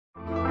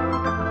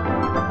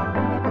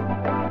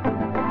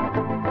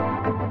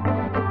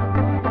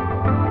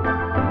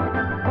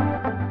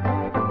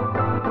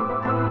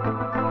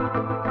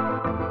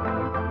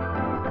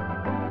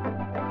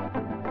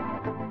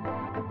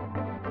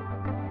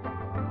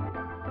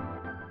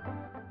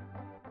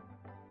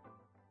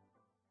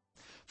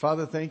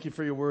Father, thank you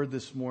for your word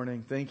this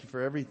morning. Thank you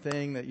for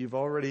everything that you've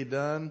already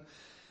done.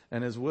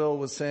 And as Will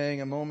was saying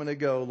a moment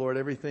ago, Lord,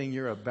 everything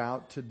you're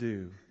about to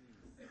do.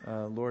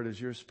 Lord, as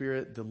your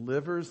Spirit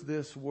delivers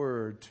this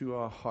word to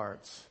our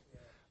hearts.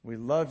 We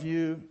love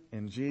you.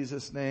 In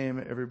Jesus'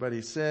 name,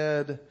 everybody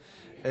said,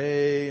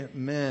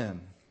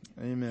 Amen.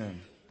 Amen.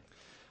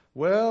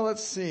 Well,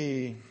 let's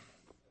see.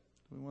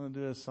 We want to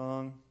do a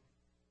song.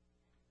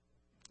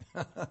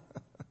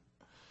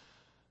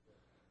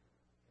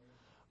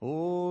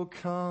 Oh,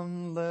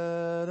 come,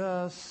 let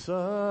us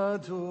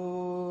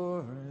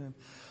adore him.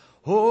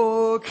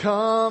 Oh,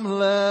 come,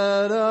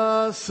 let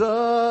us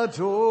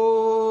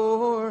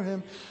adore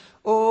him.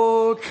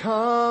 Oh,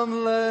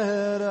 come,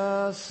 let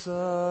us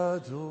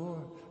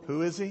adore.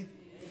 Who is he?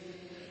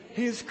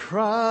 He's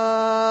Christ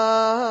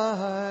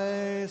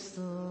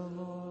the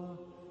Lord.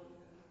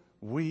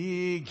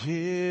 We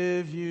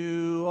give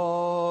you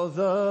all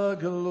the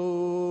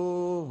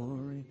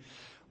glory.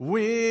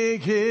 We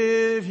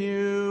give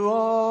you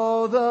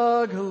all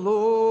the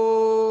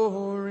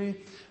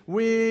glory.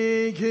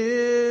 We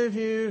give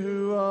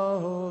you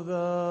all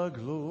the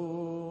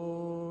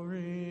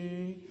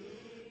glory.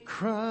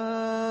 Christ,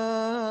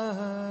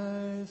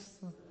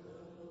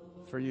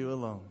 for you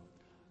alone.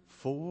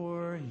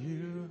 For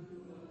you.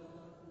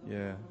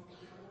 Yeah.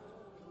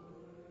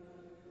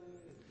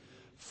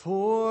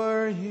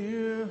 For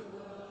you.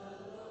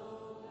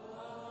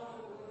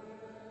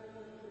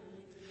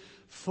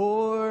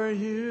 For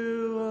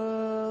you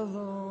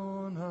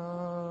alone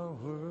are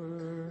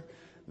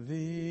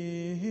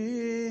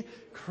worthy,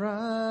 Christ.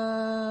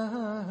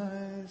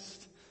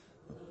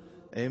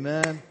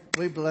 Amen.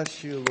 We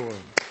bless you, Lord.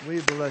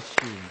 We bless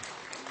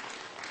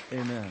you.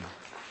 Amen.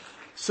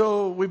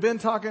 So we've been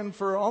talking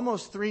for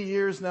almost 3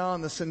 years now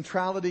on the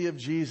centrality of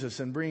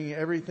Jesus and bringing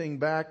everything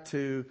back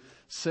to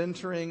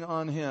centering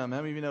on him.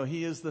 How many of you know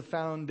he is the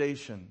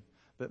foundation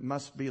that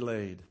must be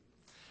laid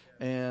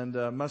and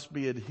must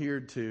be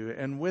adhered to?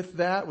 And with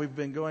that, we've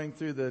been going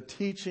through the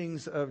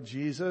teachings of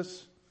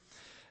Jesus,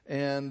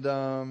 and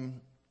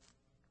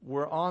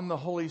we're on the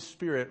Holy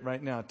Spirit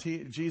right now.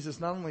 Jesus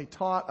not only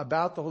taught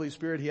about the Holy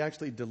Spirit, he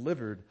actually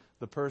delivered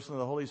the person of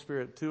the Holy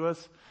Spirit to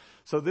us.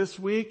 So this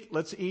week,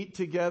 let's eat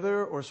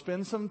together or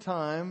spend some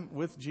time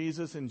with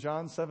Jesus in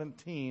John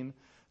 17,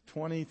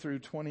 20 through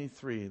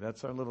 23.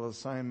 That's our little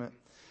assignment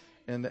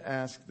and to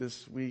ask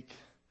this week.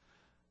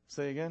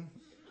 Say again.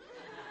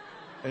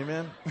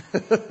 Amen.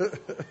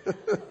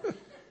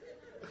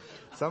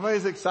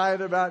 Somebody's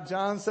excited about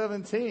John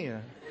 17.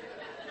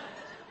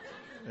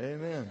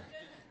 Amen.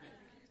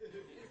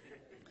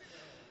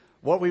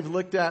 What we've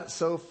looked at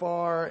so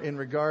far in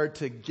regard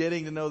to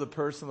getting to know the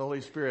person of the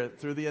Holy Spirit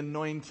through the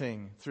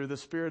anointing, through the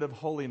Spirit of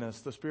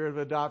holiness, the Spirit of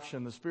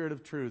adoption, the Spirit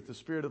of truth, the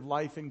Spirit of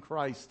life in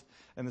Christ,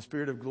 and the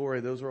Spirit of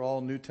glory. Those are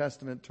all New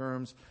Testament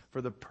terms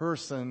for the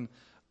person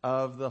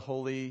of the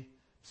Holy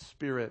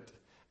Spirit.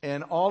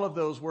 And all of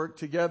those work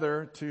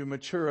together to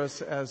mature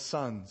us as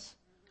sons.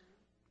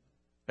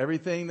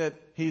 Everything that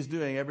he's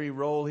doing, every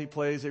role he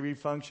plays, every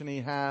function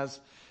he has,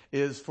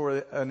 is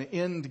for an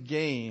end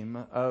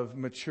game of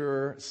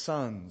mature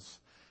sons.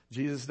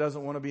 Jesus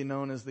doesn't want to be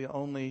known as the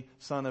only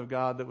Son of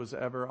God that was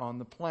ever on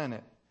the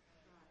planet.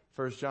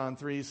 1 John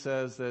 3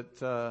 says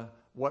that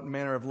what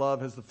manner of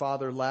love has the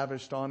Father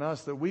lavished on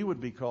us that we would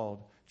be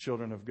called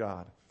children of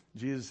God.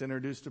 Jesus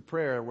introduced a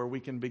prayer where we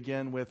can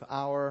begin with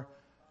our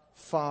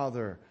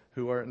Father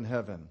who art in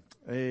heaven.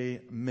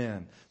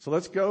 Amen. So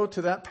let's go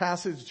to that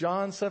passage,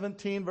 John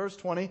 17, verse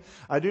 20.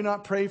 I do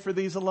not pray for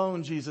these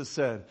alone, Jesus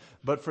said,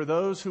 but for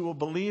those who will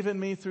believe in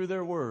me through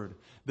their word,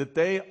 that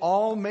they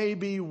all may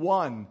be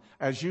one,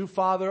 as you,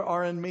 Father,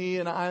 are in me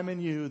and I am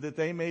in you, that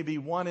they may be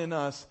one in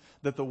us,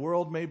 that the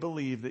world may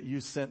believe that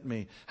you sent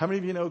me. How many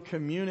of you know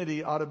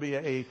community ought to be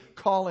a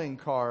calling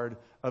card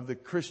of the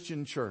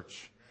Christian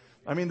church?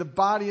 I mean, the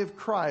body of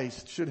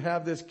Christ should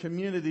have this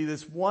community,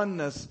 this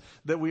oneness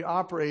that we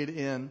operate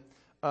in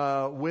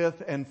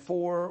with and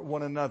for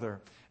one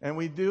another. And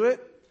we do it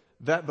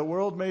that the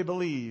world may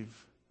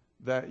believe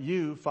that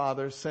you,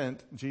 Father,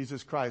 sent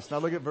Jesus Christ. Now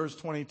look at verse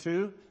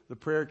 22. The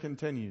prayer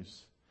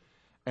continues.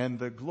 And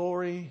the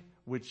glory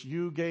which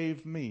you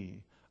gave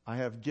me, I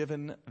have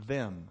given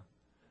them,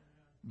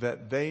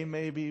 that they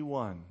may be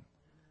one,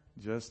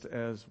 just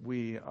as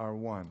we are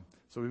one.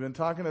 So we've been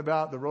talking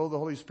about the role of the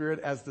Holy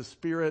Spirit as the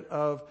Spirit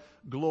of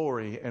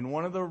glory. And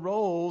one of the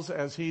roles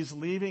as he's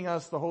leaving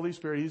us, the Holy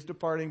Spirit, he's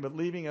departing, but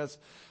leaving us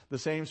the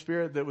same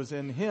Spirit that was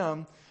in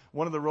him.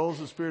 One of the roles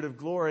of the Spirit of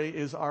glory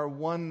is our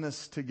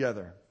oneness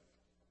together.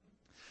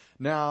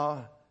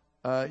 Now,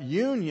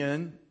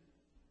 union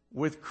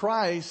with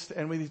Christ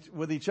and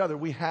with each other,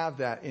 we have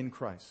that in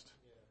Christ.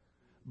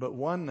 But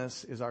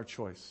oneness is our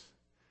choice.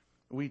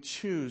 We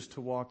choose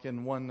to walk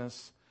in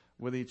oneness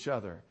with each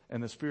other.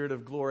 And the Spirit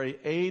of glory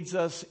aids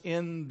us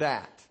in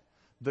that.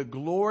 The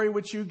glory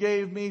which you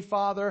gave me,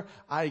 Father,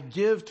 I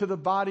give to the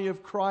body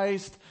of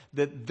Christ,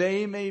 that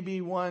they may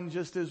be one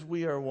just as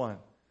we are one.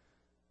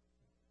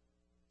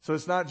 So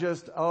it's not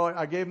just, oh,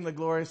 I gave them the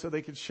glory so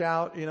they could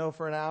shout,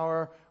 for an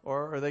hour,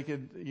 or they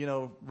could,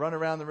 run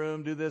around the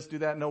room, do this, do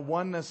that. No,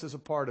 oneness is a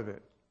part of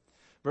it.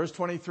 Verse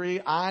 23,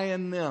 I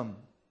and them.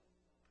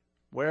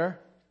 Where?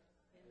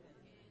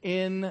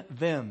 In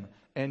them.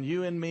 And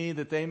you and me,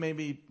 that they may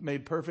be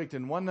made perfect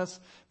in oneness,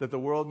 that the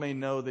world may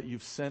know that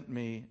you've sent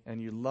me and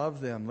you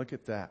love them. Look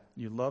at that.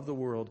 You love the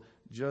world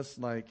just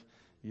like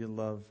you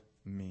love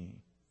me.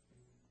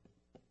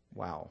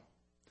 Wow.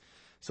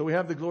 So we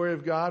have the glory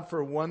of God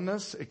for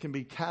oneness. It can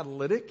be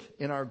catalytic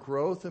in our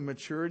growth and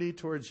maturity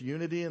towards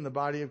unity in the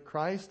body of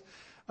Christ.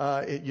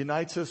 It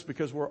unites us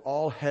because we're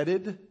all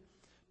headed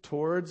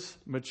towards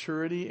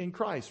maturity in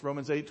Christ.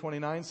 Romans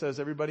 8:29 says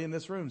everybody in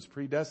this room is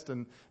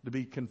predestined to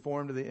be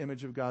conformed to the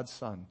image of God's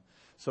Son.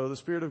 So the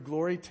Spirit of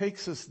glory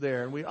takes us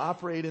there, and we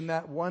operate in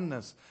that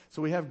oneness.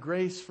 So we have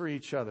grace for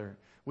each other.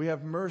 We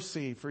have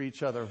mercy for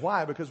each other.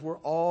 Why? Because we're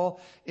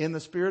all in the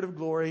Spirit of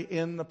glory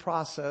in the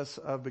process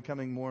of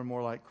becoming more and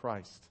more like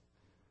Christ.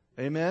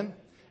 Amen?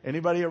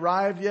 Anybody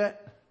arrived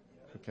yet?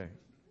 Okay.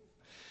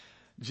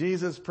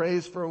 Jesus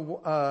prays for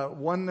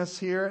oneness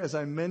here, as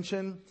I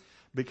mentioned,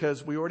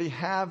 because we already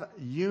have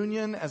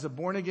union as a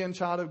born-again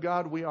child of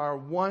God. We are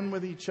one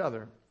with each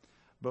other.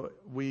 But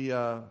we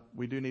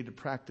do need to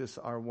practice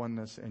our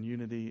oneness and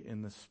unity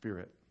in the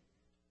Spirit.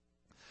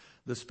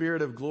 The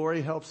Spirit of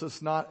glory helps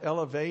us not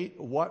elevate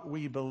what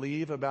we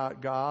believe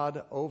about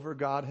God over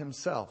God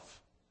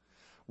Himself.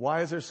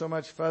 Why is there so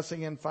much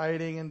fussing and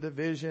fighting and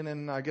division?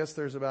 And I guess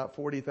there's about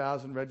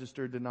 40,000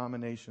 registered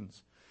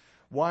denominations.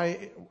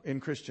 Why in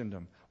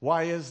Christendom?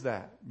 Why is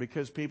that?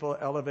 Because people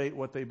elevate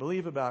what they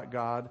believe about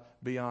God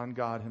beyond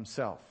God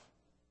Himself.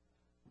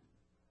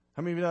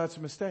 How many of you know that's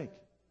a mistake?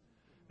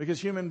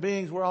 Because human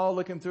beings, we're all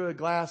looking through a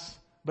glass,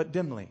 but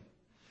dimly.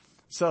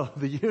 So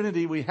the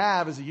unity we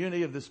have is a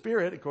unity of the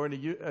Spirit,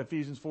 according to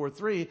Ephesians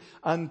 4:3.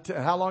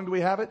 How long do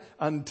we have it?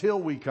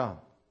 Until we come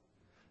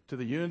to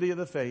the unity of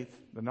the faith,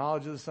 the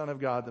knowledge of the Son of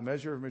God, the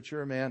measure of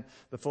mature man,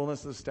 the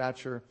fullness of the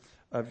stature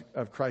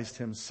of Christ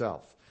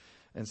Himself.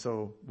 And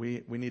so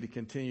we need to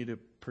continue to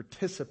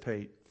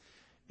participate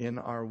in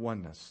our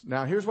oneness.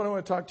 Now, here's what I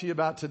want to talk to you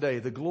about today.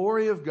 The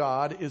glory of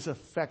God is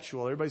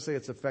effectual. Everybody say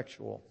it's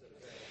effectual.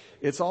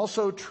 It's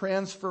also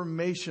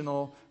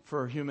transformational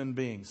for human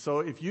beings. So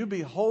if you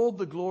behold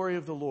the glory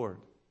of the Lord,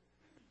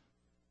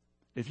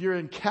 if you're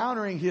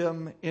encountering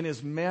Him in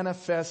His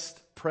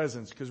manifest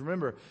presence, because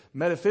remember,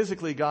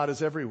 metaphysically God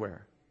is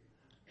everywhere.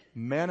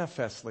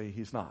 Manifestly,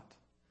 He's not.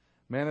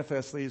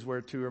 Manifestly is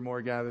where two or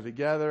more gather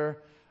together.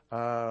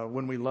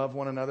 When we love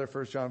one another,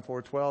 1 John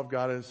 4:12,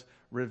 God is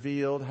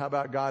revealed. How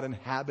about God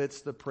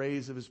inhabits the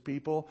praise of His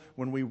people?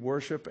 When we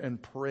worship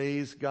and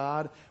praise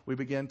God, we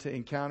begin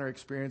to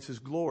experience His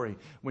glory.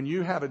 When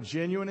you have a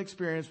genuine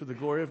experience with the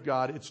glory of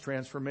God, it's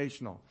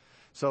transformational.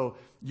 So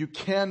you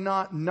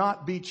cannot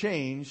not be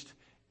changed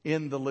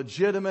in the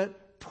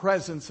legitimate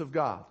presence of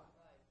God.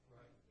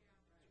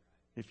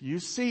 If you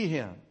see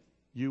Him,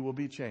 you will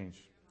be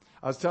changed.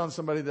 I was telling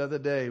somebody the other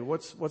day,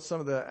 what's some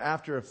of the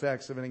after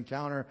effects of an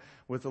encounter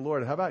with the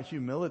Lord? How about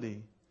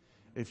humility?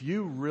 If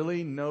you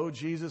really know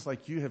Jesus,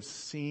 like you have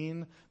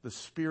seen the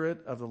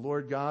Spirit of the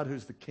Lord God,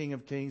 who's the King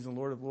of Kings and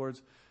Lord of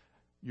Lords,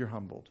 you're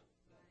humbled.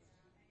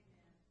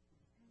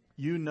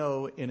 You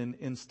know in an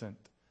instant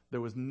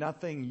there was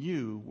nothing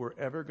you were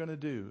ever going to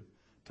do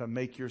to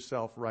make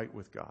yourself right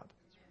with God.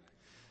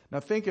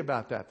 Now think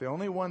about that. The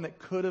only one that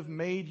could have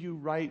made you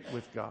right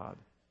with God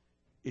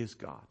is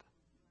God.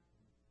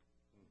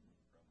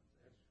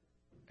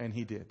 And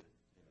He did.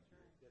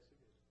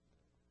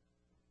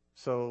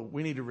 So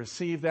we need to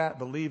receive that,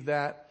 believe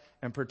that,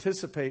 and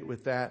participate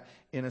with that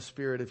in a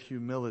spirit of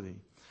humility.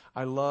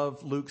 I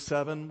love Luke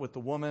 7 with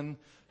the woman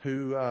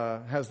who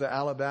has the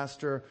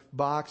alabaster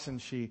box, and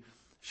she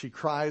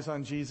cries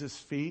on Jesus'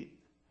 feet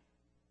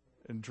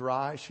and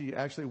she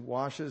actually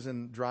washes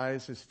and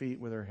dries His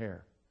feet with her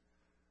hair.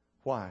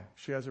 Why?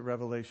 She has a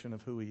revelation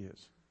of who He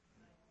is.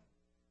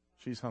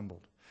 She's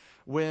humbled.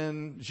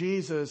 When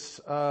Jesus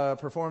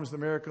performs the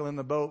miracle in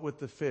the boat with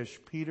the fish,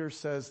 Peter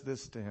says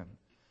this to Him,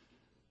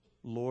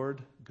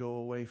 Lord, go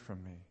away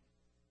from me.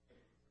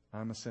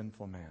 I'm a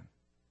sinful man.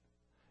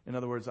 In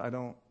other words, I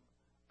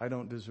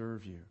don't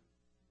deserve you.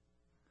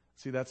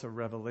 See, that's a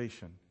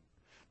revelation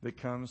that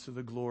comes through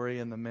the glory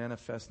and the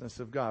manifestness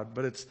of God.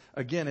 But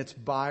it's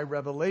by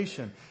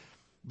revelation.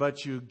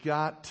 But you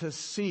got to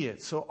see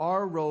it. So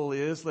our role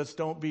is, let's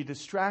don't be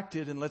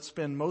distracted and let's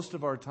spend most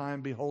of our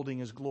time beholding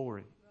His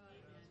glory.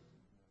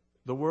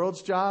 The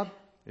world's job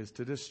is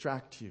to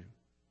distract you.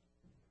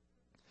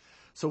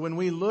 So when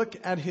we look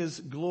at His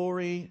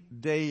glory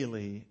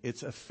daily,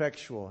 it's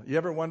effectual. You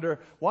ever wonder,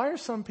 why are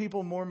some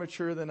people more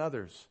mature than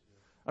others?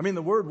 I mean,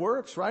 the word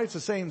works, right? It's the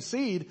same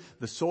seed.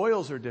 The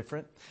soils are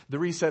different. The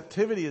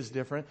receptivity is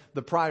different.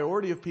 The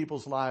priority of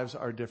people's lives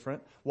are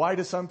different. Why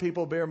do some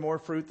people bear more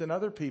fruit than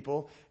other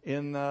people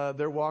in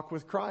their walk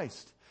with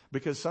Christ?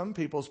 Because some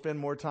people spend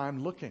more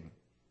time looking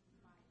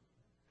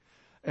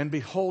and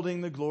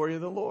beholding the glory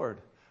of the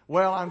Lord.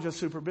 Well, I'm just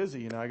super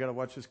busy. I got to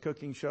watch this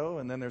cooking show,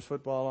 and then there's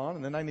football on,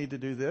 and then I need to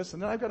do this,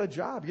 and then I've got a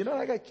job.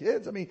 I got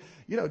kids.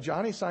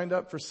 Johnny signed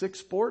up for 6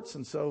 sports,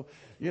 and so,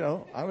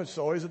 I was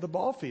always at the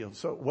ball field.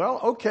 So, well,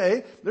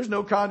 okay, there's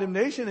no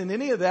condemnation in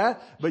any of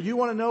that, but you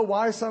want to know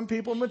why some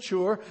people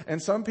mature and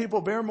some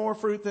people bear more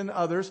fruit than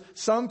others.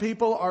 Some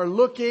people are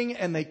looking,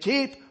 and they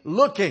keep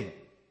looking.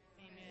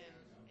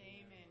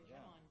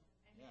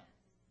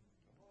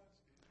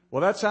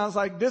 Well, that sounds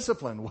like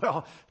discipline. Well,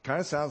 it kind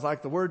of sounds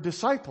like the word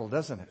disciple,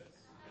 doesn't it?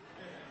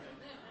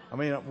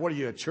 What are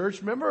you, a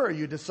church member, or are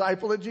you a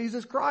disciple of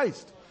Jesus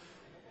Christ?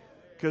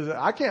 Because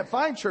I can't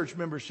find church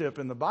membership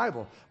in the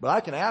Bible, but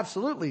I can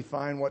absolutely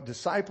find what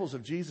disciples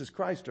of Jesus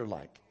Christ are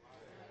like.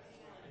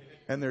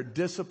 And they're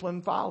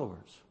disciplined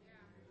followers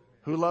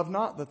who love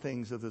not the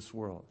things of this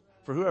world.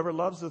 For whoever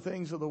loves the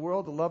things of the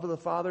world, the love of the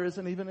Father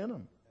isn't even in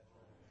them.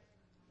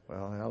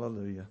 Well,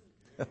 hallelujah.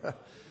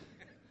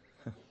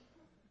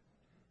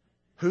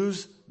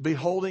 Who's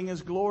beholding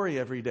His glory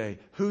every day?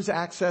 Who's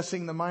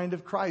accessing the mind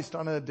of Christ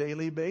on a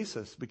daily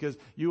basis? Because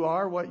you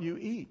are what you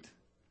eat.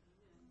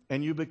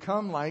 And you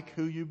become like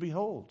who you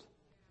behold.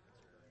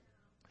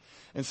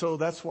 And so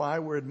that's why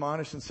we're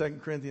admonished in 2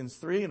 Corinthians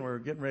 3, and we're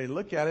getting ready to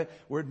look at it.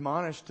 We're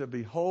admonished to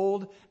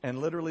behold, and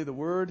literally the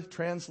word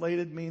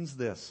translated means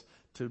this: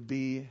 to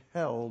be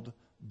held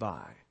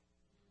by.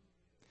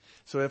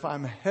 So if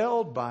I'm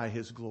held by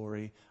His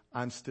glory,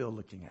 I'm still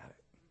looking at it.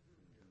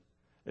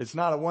 It's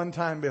not a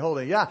one-time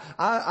beholding. Yeah,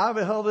 I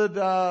beheld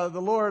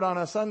the Lord on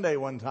a Sunday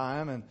one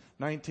time in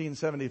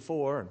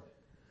 1974.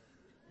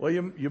 Well,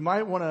 you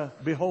might want to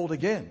behold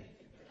again.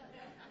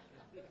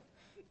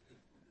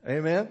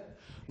 Amen.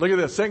 Look at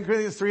this. 2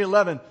 Corinthians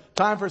 3:11.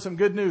 Time for some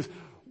good news.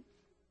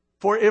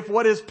 For if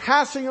what is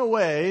passing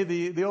away,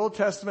 the Old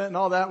Testament and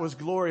all that was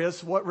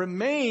glorious, what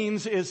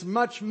remains is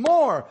much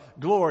more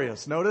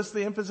glorious. Notice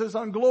the emphasis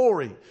on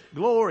glory.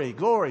 Glory,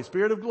 glory,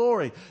 Spirit of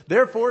glory.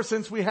 Therefore,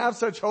 since we have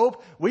such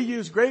hope, we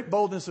use great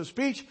boldness of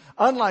speech,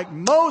 unlike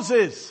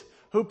Moses,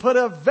 who put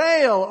a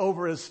veil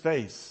over his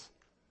face.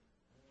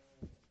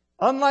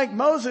 Unlike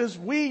Moses,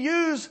 we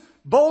use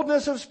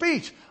boldness of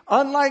speech.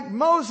 Unlike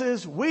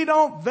Moses, we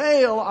don't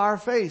veil our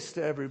face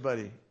to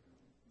everybody.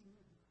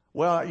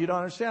 Well, you don't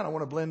understand. I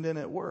want to blend in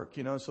at work,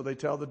 so they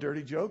tell the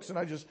dirty jokes and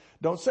I just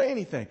don't say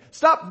anything.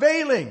 Stop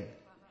veiling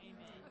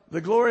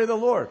the glory of the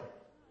Lord.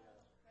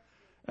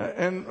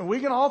 And we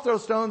can all throw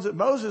stones at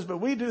Moses, but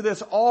we do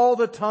this all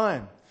the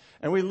time.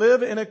 And we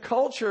live in a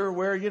culture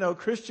where,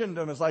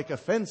 Christendom is like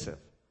offensive.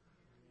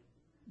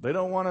 They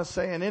don't want us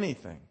saying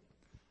anything.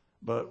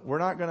 But we're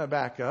not going to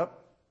back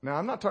up. Now,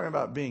 I'm not talking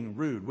about being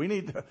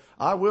rude.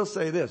 I will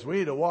say this. We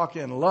need to walk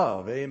in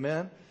love.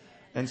 Amen.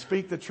 And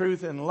speak the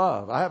truth in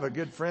love. I have a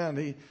good friend.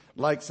 He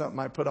liked something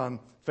I put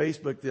on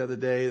Facebook the other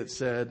day that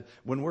said,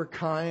 when we're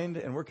kind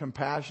and we're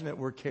compassionate,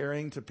 we're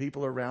caring to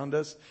people around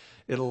us,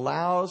 it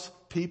allows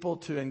people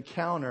to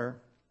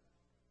encounter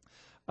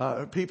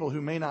people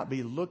who may not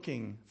be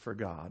looking for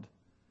God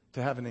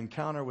to have an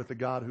encounter with the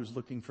God who's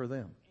looking for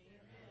them.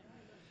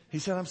 He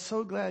said, I'm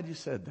so glad you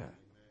said that.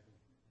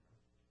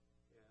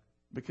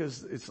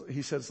 Because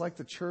he said, it's like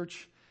the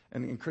church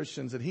and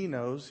Christians that he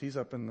knows. He's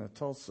up in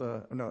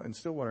the in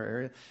Stillwater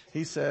area.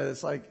 He said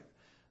it's like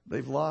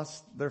they've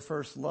lost their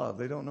first love.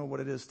 They don't know what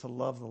it is to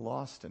love the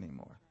lost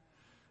anymore.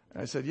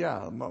 And I said,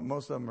 yeah,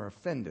 most of them are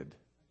offended.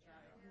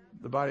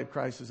 The body of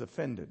Christ is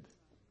offended.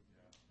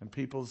 And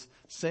people's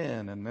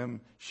sin and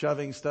them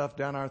shoving stuff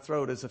down our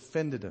throat has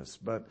offended us.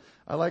 But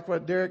I like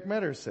what Derek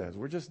Metter says.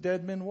 We're just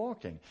dead men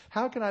walking.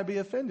 How can I be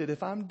offended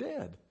if I'm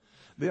dead?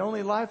 The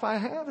only life I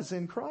have is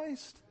in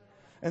Christ.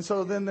 And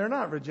so then they're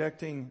not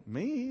rejecting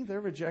me,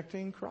 they're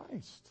rejecting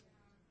Christ.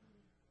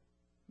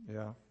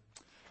 Yeah.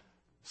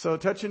 So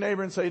touch your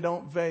neighbor and say,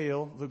 don't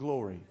veil the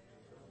glory.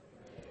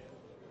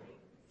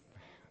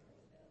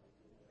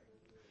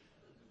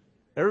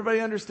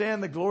 Everybody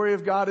understand the glory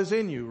of God is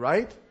in you,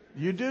 right?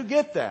 You do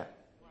get that.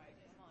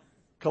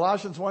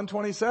 Colossians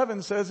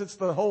 1:27 says it's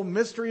the whole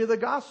mystery of the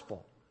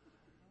gospel.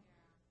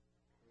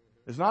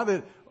 It's not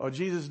that,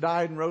 Jesus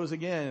died and rose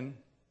again.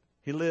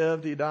 He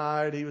lived, He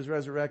died, He was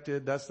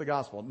resurrected. That's the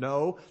gospel.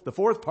 No, the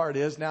fourth part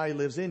is now He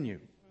lives in you.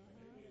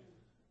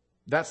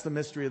 That's the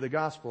mystery of the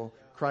gospel.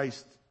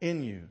 Christ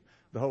in you,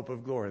 the hope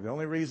of glory. The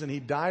only reason He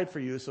died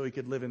for you is so He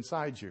could live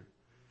inside you.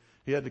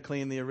 He had to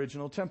clean the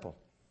original temple.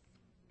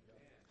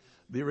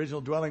 The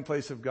original dwelling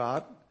place of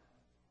God,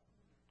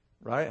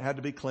 right, had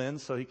to be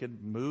cleansed so He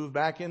could move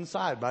back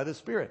inside by the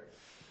Spirit.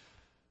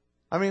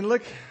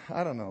 Look,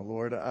 I don't know,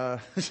 Lord,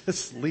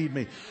 just lead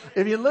me.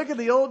 If you look at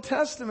the Old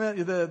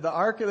Testament, the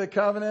Ark of the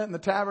Covenant and the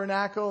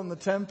tabernacle and the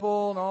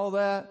temple and all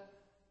that,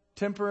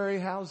 temporary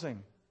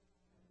housing.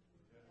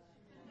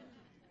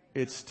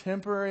 It's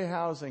temporary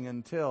housing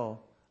until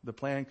the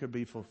plan could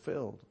be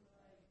fulfilled.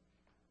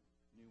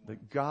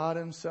 That God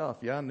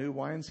Himself, new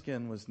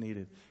wineskin was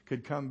needed,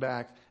 could come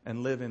back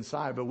and live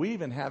inside. But we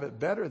even have it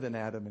better than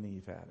Adam and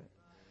Eve had it.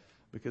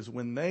 Because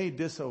when they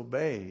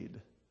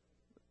disobeyed,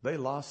 they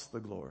lost the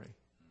glory.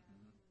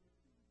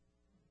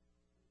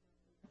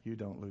 You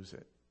don't lose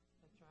it.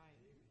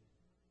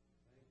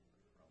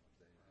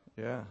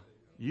 Yeah.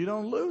 You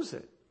don't lose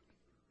it.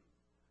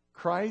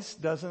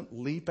 Christ doesn't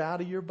leap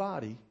out of your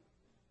body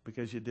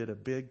because you did a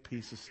big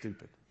piece of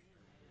stupid.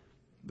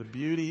 The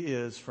beauty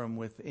is from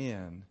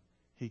within,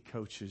 He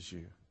coaches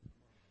you.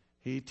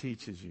 He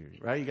teaches you,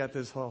 right? You got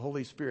this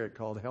Holy Spirit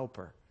called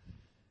Helper.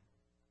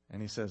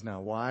 And He says,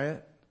 now,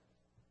 Wyatt,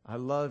 I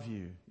love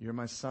you. You're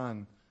my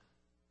son.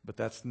 But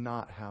that's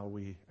not how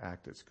we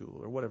act at school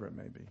or whatever it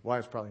may be.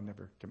 Wyatt's probably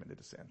never committed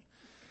a sin.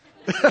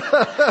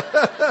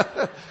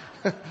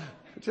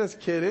 Just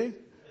kidding.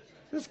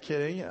 Just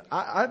kidding.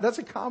 That's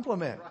a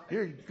compliment.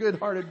 You're a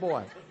good-hearted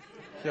boy.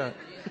 Yeah.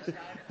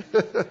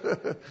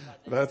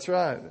 That's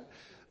right.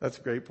 That's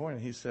a great point.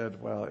 He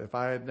said, well, if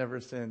I had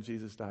never sinned,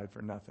 Jesus died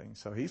for nothing.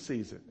 So He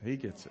sees it. He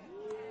gets it.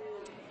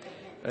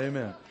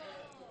 Amen.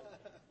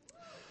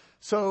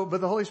 So,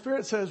 but the Holy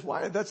Spirit says,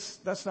 why?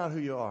 That's not who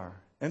you are.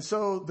 And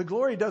so the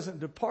glory doesn't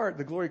depart.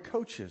 The glory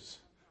coaches.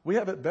 We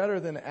have it better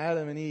than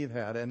Adam and Eve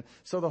had. And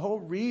so the whole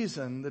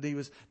reason that He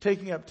was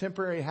taking up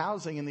temporary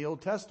housing in the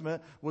Old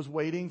Testament was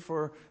waiting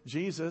for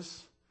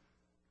Jesus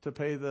to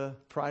pay the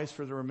price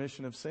for the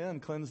remission of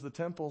sin, cleanse the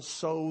temple,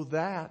 so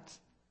that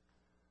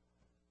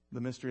the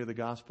mystery of the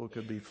gospel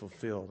could be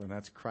fulfilled. And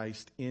that's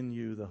Christ in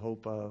you, the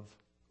hope of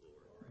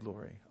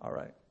glory. All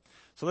right.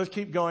 So let's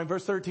keep going.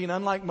 Verse 13,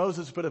 unlike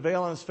Moses put a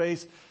veil on his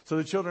face so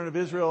the children of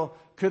Israel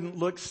couldn't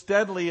look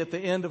steadily at the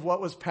end of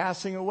what was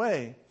passing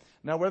away.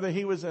 Now, whether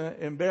he was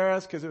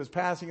embarrassed because it was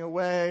passing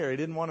away or he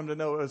didn't want them to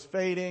know it was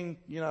fading,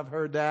 I've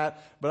heard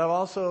that. But I've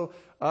also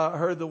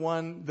heard the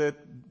one that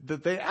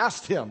they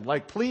asked him,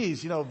 like,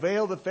 please,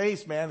 veil the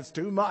face, man. It's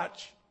too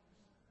much.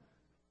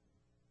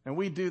 And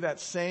we do that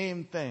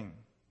same thing.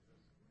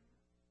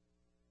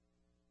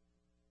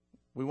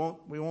 We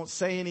won't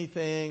say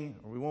anything,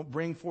 or we won't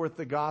bring forth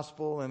the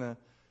gospel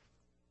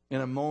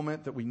in a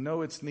moment that we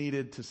know it's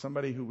needed to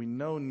somebody who we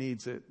know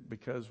needs it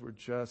because we're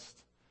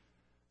just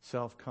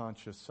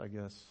self-conscious, I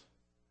guess.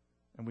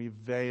 And we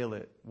veil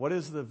it. What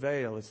is the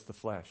veil? It's the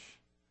flesh.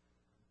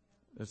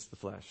 It's the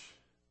flesh.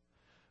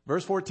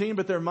 Verse 14,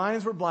 but their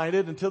minds were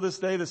blinded. Until this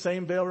day, the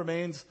same veil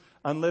remains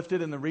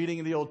unlifted in the reading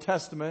of the Old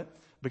Testament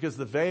because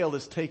the veil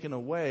is taken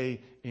away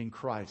in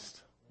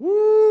Christ.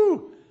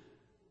 Woo!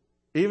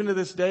 Even to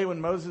this day, when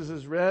Moses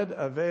is read,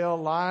 a veil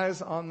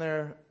lies on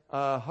their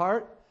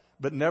heart.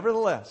 But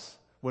nevertheless,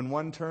 when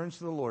one turns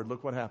to the Lord,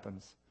 look what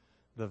happens.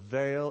 The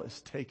veil is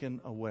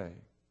taken away.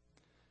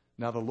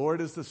 Now, the Lord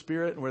is the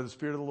Spirit, and where the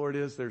Spirit of the Lord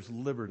is, there's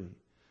liberty.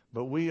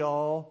 But we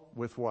all,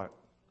 with what?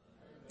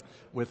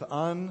 With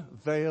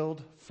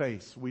unveiled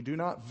face. We do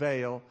not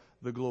veil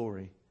the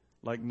glory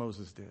like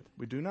Moses did.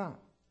 We do not.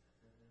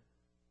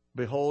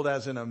 Behold,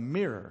 as in a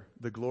mirror,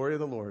 the glory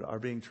of the Lord are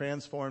being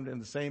transformed in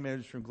the same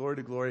image from glory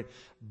to glory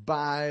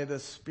by the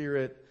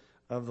Spirit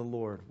of the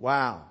Lord.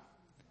 Wow.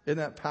 Isn't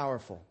that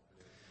powerful?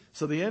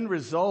 So the end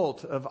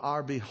result of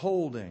our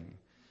beholding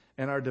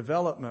and our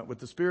development with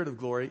the Spirit of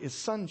glory is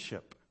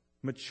sonship.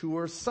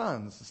 Mature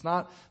sons. It's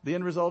not, the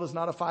end result is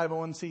not a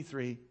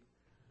 501c3.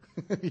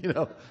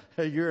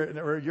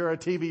 You're a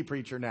TV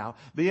preacher now.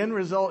 The end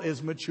result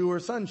is mature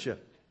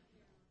sonship.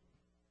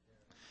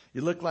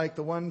 You look like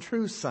the one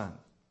true son.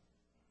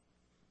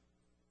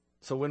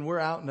 So when we're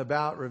out and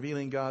about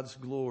revealing God's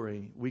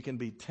glory, we can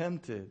be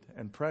tempted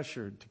and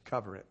pressured to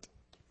cover it.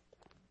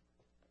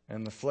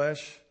 And the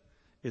flesh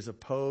is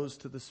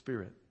opposed to the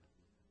Spirit.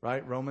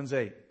 Right? Romans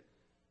 8.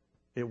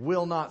 It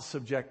will not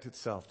subject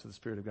itself to the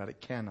Spirit of God.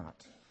 It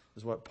cannot,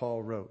 is what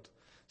Paul wrote.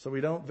 So we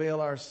don't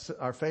veil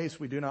our face.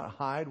 We do not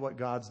hide what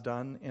God's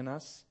done in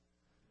us.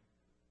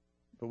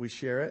 But we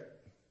share it.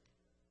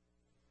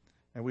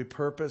 And we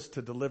purpose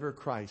to deliver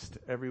Christ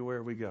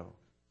everywhere we go.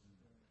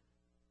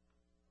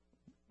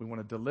 We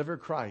want to deliver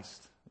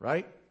Christ,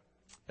 right?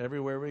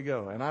 Everywhere we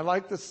go. And I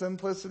like the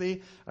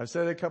simplicity. I've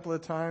said it a couple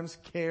of times.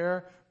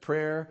 Care,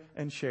 prayer,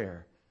 and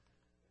share.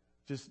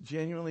 Just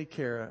genuinely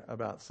care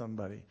about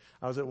somebody.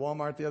 I was at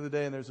Walmart the other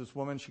day and there's this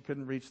woman, she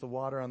couldn't reach the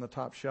water on the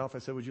top shelf. I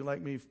said, would you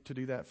like me to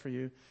do that for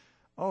you?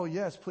 Oh,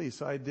 yes, please.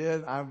 So I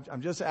did.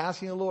 I'm just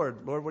asking the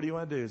Lord, what do you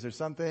want to do? Is there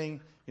something,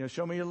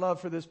 show me your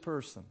love for this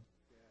person.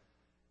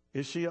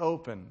 Is she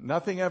open?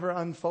 Nothing ever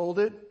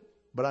unfolded,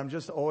 but I'm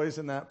just always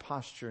in that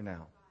posture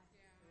now.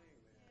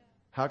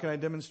 How can I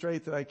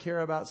demonstrate that I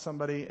care about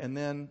somebody and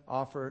then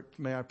offer,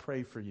 may I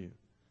pray for you?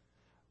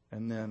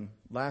 And then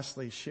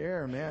lastly,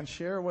 share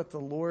what the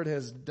Lord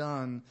has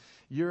done.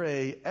 You're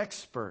an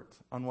expert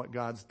on what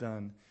God's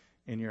done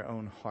in your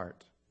own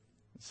heart.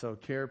 So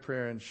care,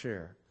 prayer, and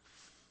share.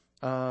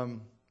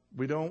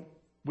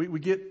 We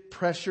get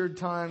pressured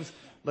times.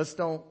 Let's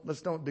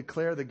don't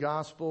declare the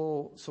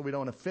gospel so we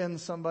don't offend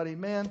somebody.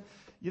 Man,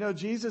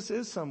 Jesus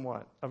is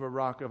somewhat of a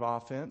rock of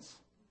offense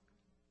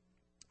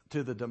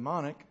to the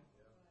demonic.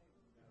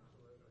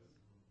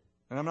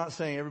 And I'm not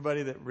saying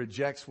everybody that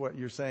rejects what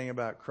you're saying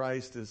about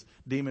Christ is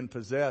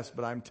demon-possessed,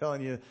 but I'm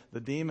telling you the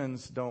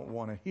demons don't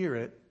want to hear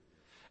it,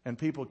 and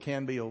people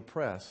can be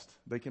oppressed.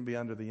 They can be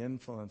under the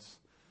influence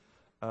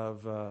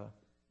of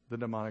the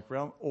demonic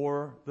realm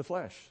or the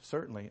flesh,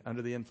 certainly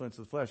under the influence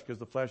of the flesh, because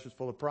the flesh is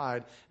full of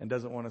pride and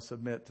doesn't want to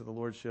submit to the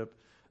lordship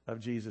of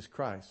Jesus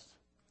Christ.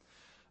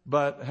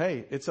 But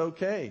hey, it's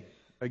okay.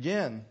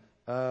 Again,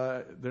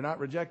 they're not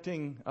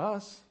rejecting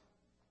us.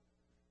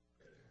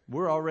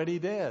 We're already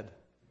dead.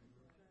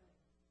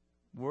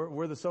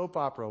 We're the soap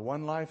opera,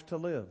 one life to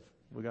live.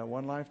 We got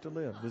one life to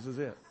live. This is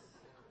it.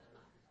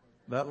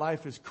 That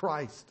life is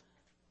Christ.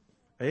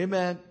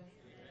 Amen.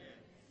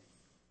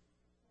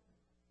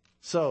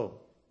 So,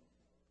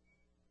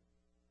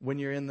 when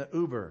you're in the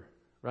Uber,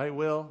 right,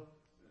 Will?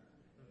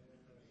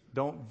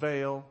 Don't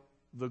veil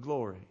the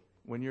glory.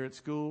 When you're at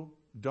school,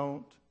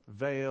 don't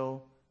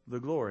veil the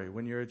glory.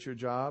 When you're at your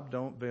job,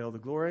 don't veil the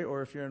glory.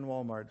 Or if you're in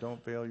Walmart,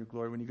 don't veil your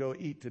glory. When you go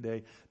eat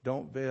today,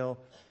 don't veil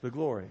the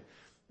glory.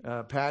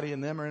 Patty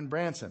and them are in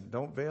Branson.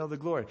 Don't veil the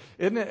glory.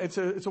 Isn't it?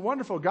 It's a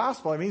wonderful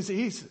gospel. I mean,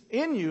 he's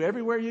in you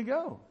everywhere you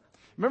go.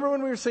 Remember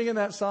when we were singing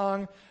that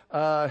song,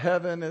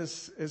 Heaven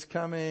is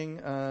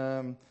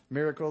coming,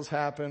 miracles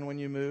happen when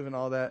you move and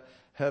all that.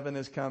 Heaven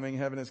is coming,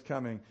 heaven is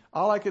coming.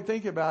 All I could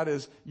think about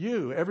is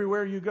you.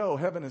 Everywhere you go,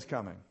 heaven is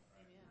coming.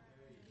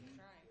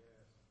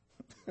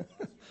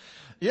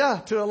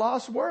 Yeah, to a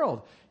lost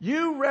world.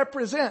 You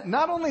represent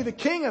not only the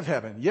King of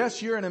heaven.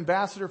 Yes, you're an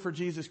ambassador for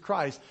Jesus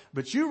Christ,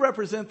 but you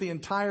represent the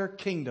entire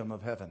kingdom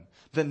of heaven,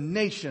 the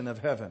nation of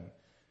heaven. Amen.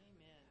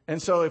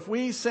 And so if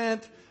we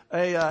sent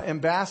a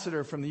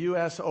ambassador from the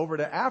U.S. over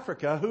to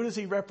Africa, who does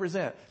he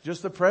represent?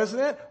 Just the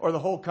president or the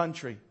whole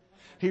country?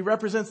 He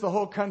represents the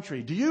whole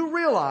country. Do you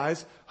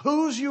realize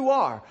whose you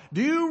are?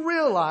 Do you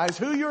realize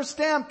who you're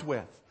stamped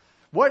with?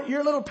 What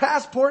your little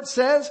passport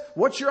says,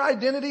 what your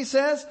identity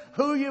says,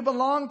 who you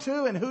belong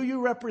to, and who you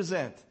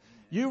represent.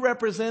 You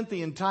represent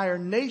the entire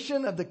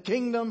nation of the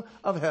kingdom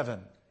of heaven.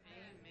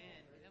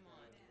 Amen.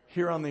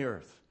 Here on the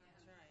earth.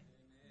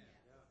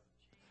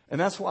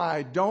 And that's why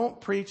I don't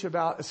preach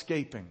about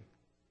escaping.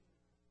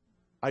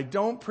 I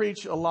don't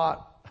preach a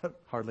lot,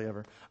 hardly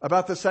ever,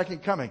 about the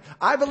second coming.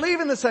 I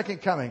believe in the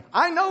second coming.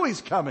 I know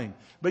He's coming.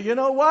 But you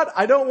know what?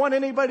 I don't want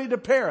anybody to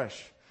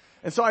perish.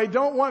 And so I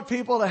don't want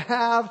people to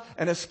have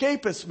an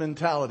escapist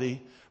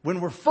mentality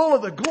when we're full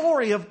of the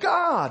glory of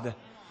God.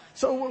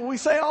 So we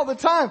say all the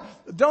time,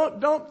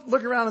 don't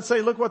look around and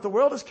say, look what the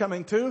world is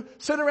coming to.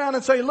 Sit around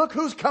and say, look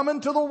who's coming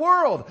to the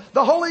world.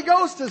 The Holy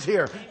Ghost is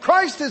here.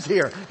 Christ is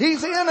here.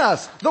 He's in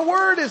us. The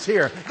Word is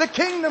here. The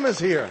kingdom is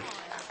here.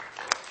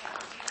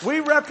 We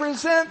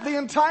represent the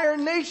entire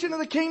nation of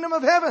the kingdom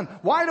of heaven.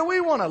 Why do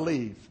we want to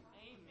leave?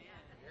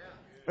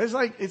 It's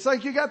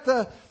like you got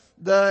the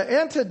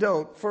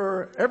antidote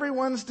for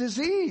everyone's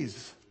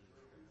disease.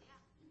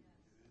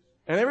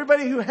 And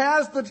everybody who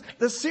has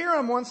the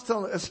serum wants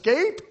to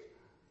escape.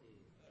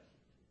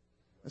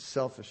 That's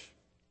selfish.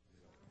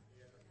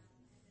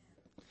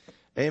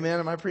 Amen.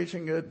 Am I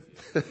preaching good?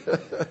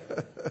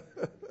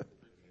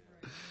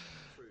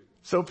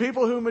 So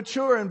people who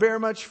mature and bear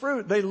much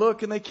fruit, they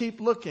look and they keep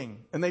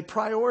looking. And they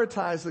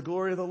prioritize the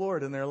glory of the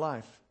Lord in their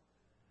life.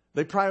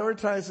 They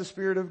prioritize the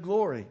Spirit of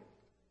glory.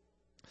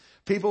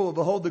 People will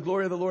behold the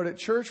glory of the Lord at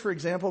church, for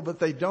example, but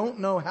they don't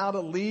know how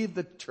to leave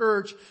the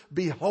church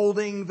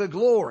beholding the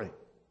glory.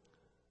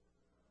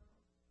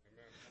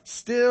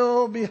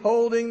 Still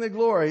beholding the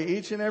glory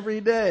each and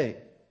every day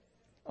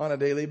on a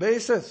daily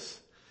basis.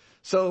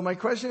 So my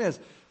question is,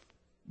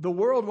 the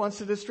world wants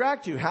to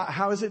distract you.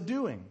 How is it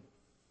doing?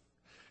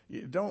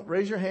 You don't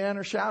raise your hand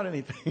or shout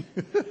anything.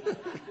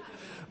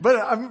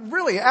 But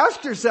really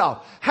ask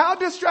yourself, how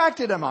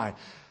distracted am I?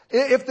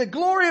 If the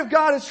glory of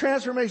God is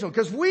transformational,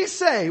 because we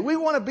say we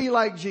want to be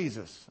like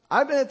Jesus.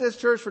 I've been at this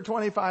church for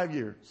 25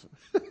 years.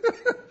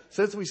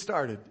 Since we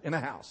started in a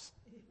house.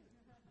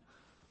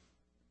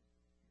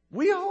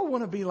 We all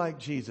want to be like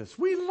Jesus.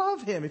 We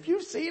love Him. If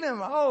you've seen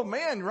Him, oh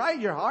man, right?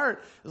 Your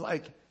heart is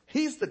like,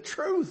 He's the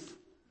truth.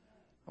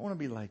 I want to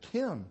be like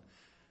Him.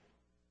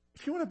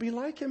 If you want to be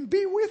like Him,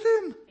 be with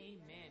Him.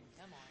 Amen.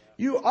 Come on.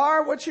 You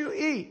are what you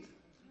eat.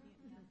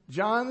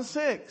 John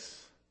 6.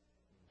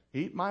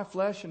 Eat my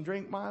flesh and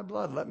drink my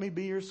blood. Let me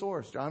be your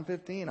source. John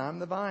 15. I'm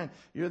the vine.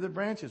 You're the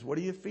branches. What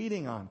are you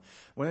feeding on?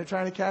 When they're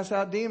trying to cast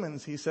out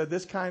demons, He said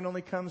this kind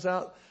only comes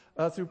out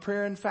through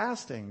prayer and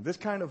fasting. This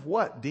kind of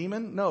what?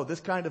 Demon? No, this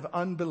kind of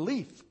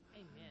unbelief.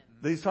 Amen.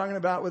 That He's talking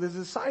about with His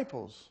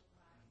disciples.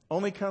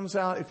 Only comes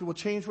out if it will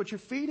change what you're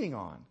feeding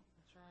on.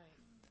 That's right.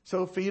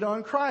 So feed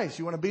on Christ.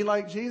 You want to be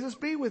like Jesus?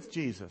 Be with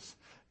Jesus.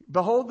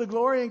 Behold the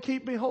glory and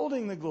keep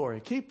beholding the glory.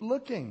 Keep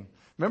looking.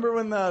 Remember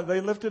when they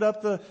lifted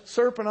up the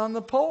serpent on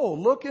the pole?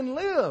 Look and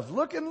live.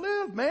 Look and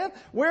live, man.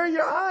 Where are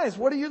your eyes?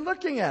 What are you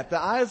looking at? The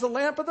eye is the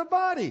lamp of the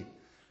body.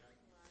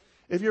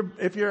 If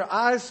your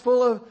eyes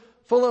full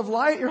of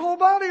light, your whole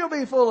body will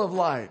be full of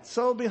light.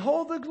 So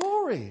behold the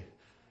glory.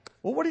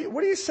 Well, what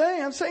are you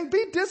saying? I'm saying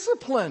be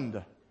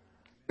disciplined.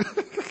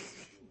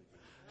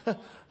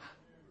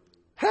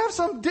 Have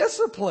some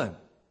discipline.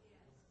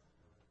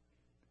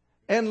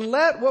 And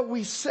let what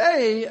we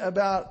say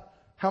about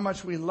how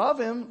much we love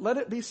Him, let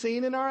it be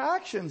seen in our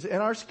actions,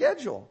 in our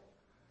schedule.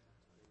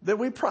 That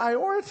we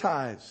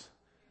prioritize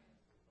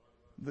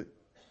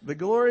the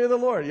glory of the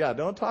Lord. Yeah,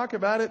 don't talk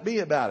about it, be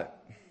about it.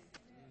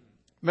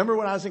 Remember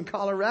when I was in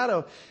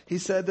Colorado, he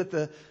said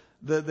that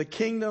the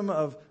kingdom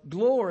of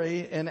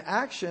glory and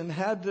action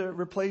had to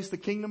replace the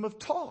kingdom of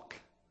talk.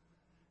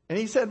 And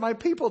he said, my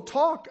people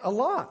talk a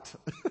lot.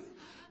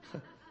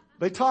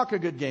 They talk a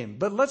good game,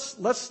 but let's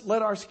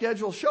let our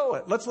schedule show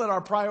it. Let's let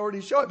our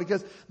priorities show it,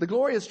 because the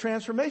glory is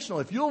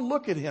transformational. If you'll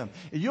look at him,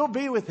 you'll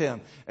be with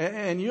him,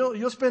 and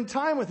you'll spend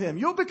time with him,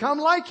 you'll become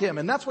like him,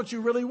 and that's what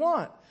you really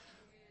want.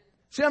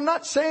 See, I'm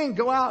not saying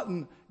go out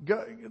and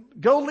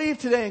go leave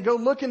today and go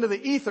look into the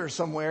ether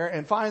somewhere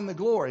and find the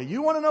glory.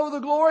 You want to know the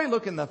glory?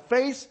 Look in the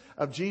face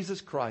of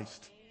Jesus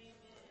Christ.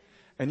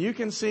 And you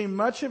can see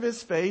much of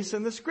his face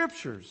in the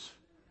scriptures.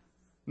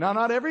 Now,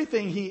 not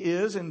everything he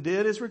is and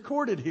did is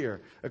recorded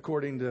here,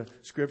 according to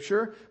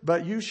Scripture,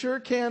 but you sure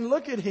can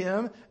look at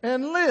him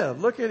and live.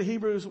 Look at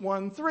Hebrews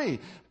 1:3.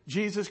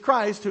 Jesus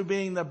Christ, who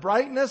being the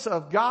brightness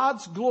of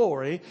God's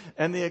glory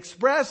and the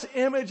express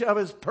image of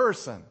his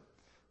person.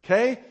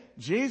 Okay?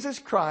 Jesus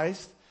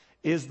Christ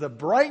is the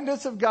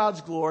brightness of God's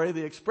glory,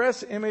 the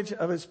express image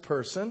of his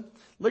person.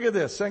 Look at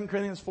this, 2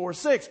 Corinthians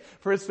 4:6.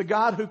 For it's the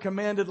God who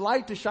commanded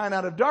light to shine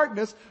out of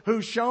darkness,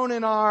 who shone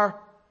in our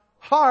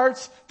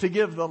hearts to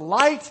give the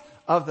light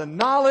of the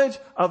knowledge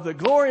of the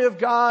glory of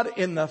God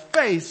in the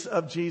face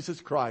of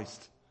Jesus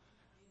Christ.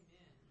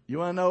 You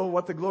want to know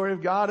what the glory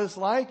of God is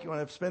like? You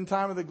want to spend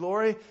time with the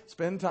glory?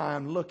 Spend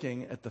time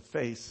looking at the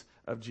face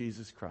of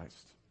Jesus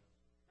Christ.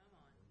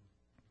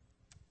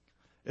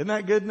 Isn't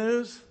that good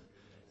news?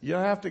 You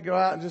don't have to go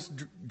out and just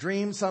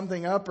dream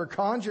something up or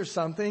conjure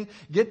something.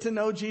 Get to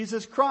know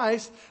Jesus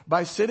Christ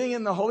by sitting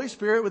in the Holy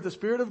Spirit with the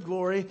Spirit of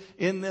glory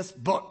in this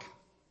book.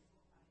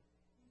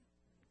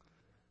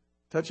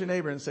 Touch your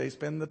neighbor and say,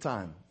 spend the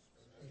time.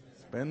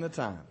 Spend the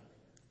time.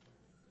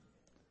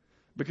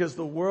 Because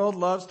the world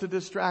loves to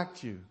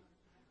distract you.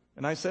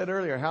 And I said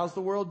earlier, how's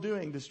the world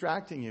doing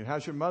distracting you?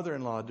 How's your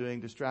mother-in-law doing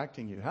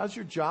distracting you? How's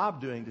your job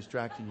doing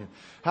distracting you?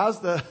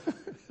 How's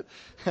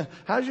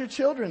your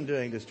children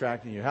doing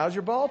distracting you? How's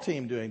your ball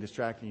team doing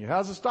distracting you?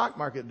 How's the stock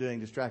market doing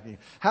distracting you?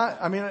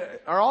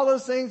 Are all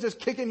those things just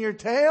kicking your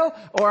tail?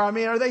 Or,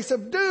 are they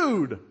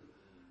subdued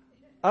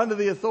under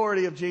the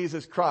authority of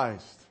Jesus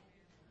Christ?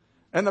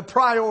 And the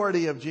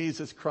priority of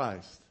Jesus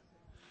Christ.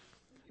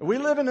 We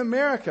live in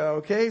America,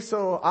 okay?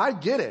 So I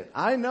get it.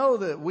 I know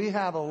that we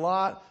have a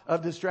lot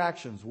of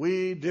distractions.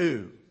 We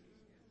do.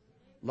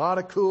 A lot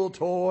of cool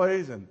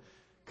toys and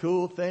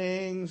cool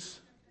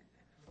things.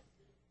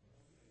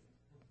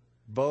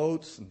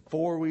 Boats and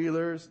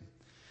four-wheelers.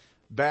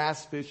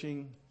 Bass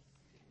fishing.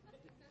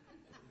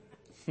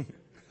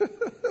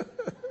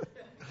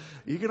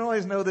 You can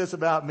always know this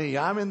about me.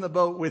 I'm in the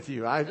boat with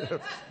you.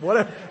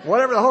 Whatever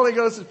the Holy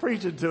Ghost is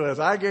preaching to us,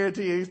 I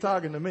guarantee you he's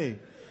talking to me.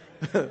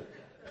 The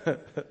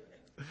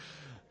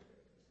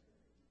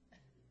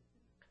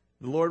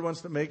Lord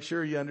wants to make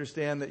sure you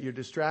understand that your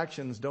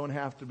distractions don't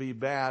have to be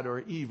bad or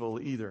evil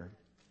either.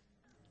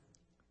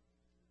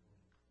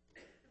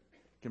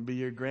 It can be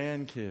your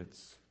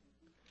grandkids.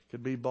 It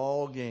could be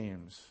ball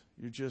games.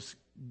 You're just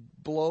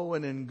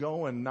blowing and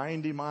going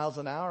 90 miles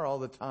an hour all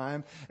the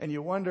time, and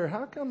you wonder,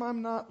 how come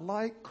I'm not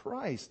like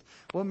Christ?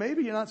 Well,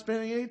 maybe you're not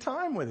spending any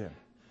time with him.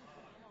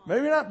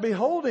 Maybe you're not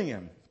beholding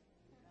him.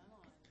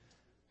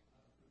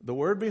 The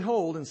word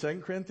behold in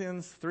 2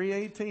 Corinthians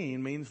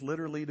 3:18 means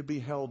literally to be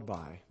held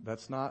by.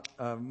 That's not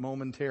a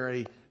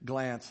momentary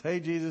glance. Hey,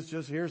 Jesus,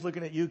 just here's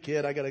looking at you,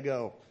 kid. I got to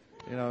go.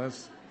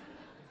 That's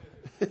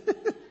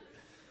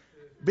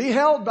be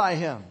held by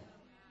him.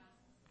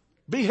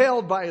 Be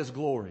held by his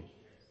glory.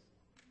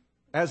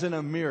 As in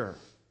a mirror.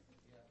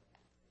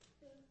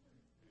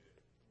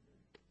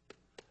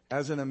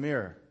 As in a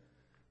mirror,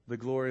 the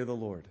glory of the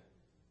Lord.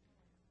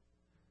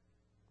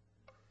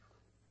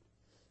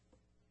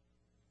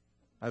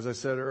 As I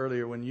said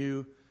earlier, when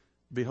you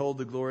behold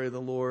the glory of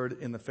the Lord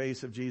in the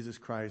face of Jesus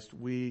Christ,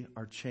 we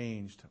are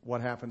changed.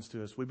 What happens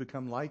to us? We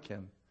become like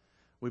him.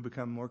 We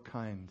become more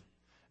kind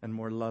and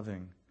more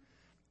loving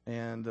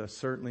and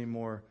certainly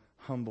more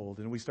humbled.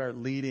 And we start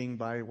leading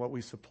by what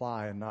we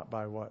supply and not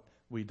by what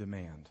we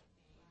demand.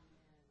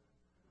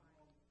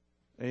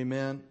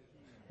 Amen.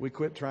 We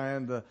quit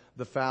trying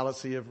the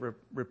fallacy of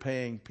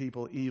repaying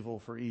people evil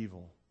for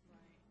evil.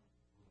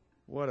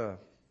 What a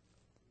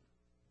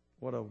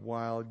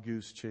wild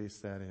goose chase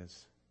that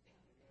is.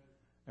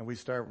 And we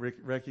start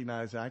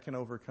recognizing I can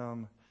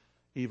overcome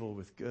evil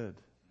with good.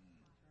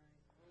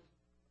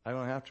 I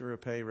don't have to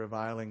repay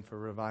reviling for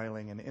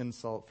reviling and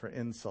insult for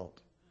insult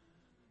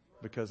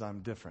because I'm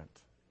different.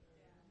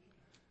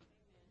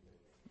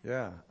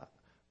 Yeah.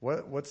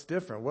 What's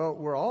different? Well,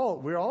 we're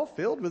all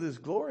filled with his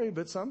glory,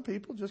 but some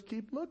people just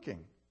keep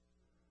looking.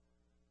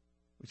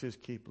 We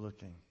just keep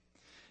looking.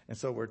 And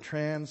so we're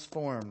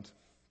transformed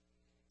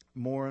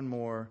more and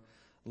more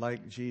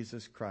like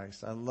Jesus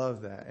Christ. I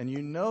love that. And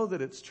you know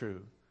that it's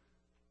true,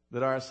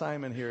 that our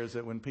assignment here is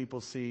that when people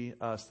see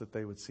us, that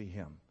they would see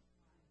him.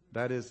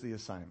 That is the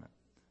assignment.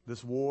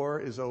 This war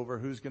is over.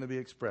 Who's going to be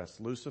expressed?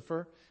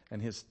 Lucifer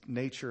and his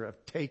nature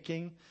of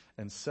taking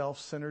and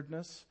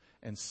self-centeredness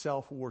and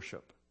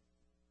self-worship.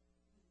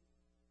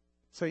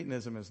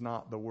 Satanism is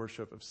not the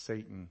worship of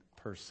Satan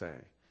per se.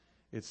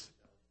 It's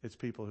It's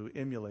people who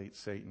emulate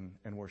Satan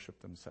and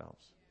worship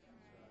themselves.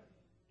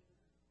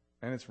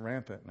 And it's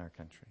rampant in our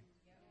country.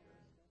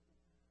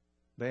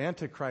 The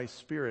Antichrist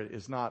spirit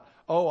is not,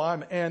 oh,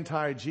 I'm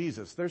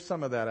anti-Jesus. There's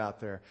some of that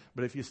out there.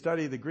 But if you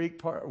study the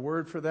Greek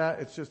word for that,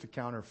 it's just a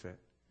counterfeit.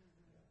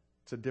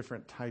 It's a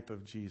different type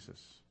of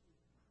Jesus.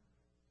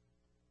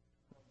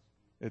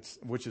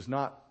 Which is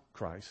not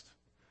Christ,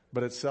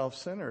 but it's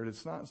self-centered.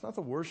 It's not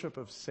the worship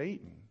of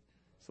Satan.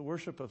 It's the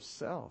worship of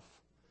self.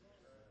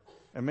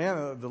 And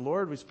man, the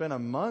Lord, we spent a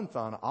month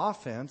on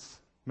offense.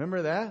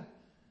 Remember that?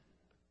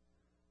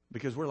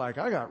 Because we're like,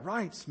 I got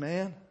rights,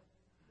 man.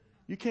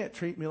 You can't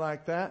treat me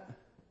like that.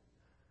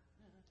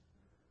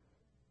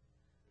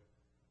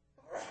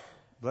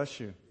 Bless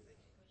you.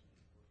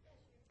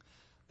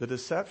 The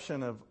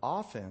deception of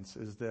offense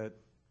is that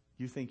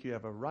you think you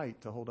have a right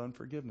to hold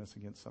unforgiveness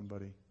against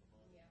somebody.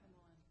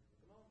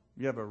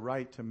 You have a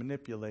right to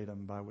manipulate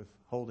them by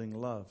withholding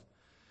love.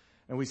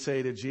 And we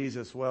say to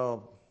Jesus,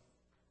 well,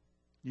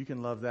 you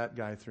can love that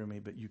guy through me,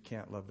 but you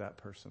can't love that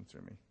person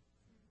through me.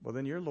 Well,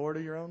 then you're Lord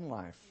of your own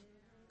life.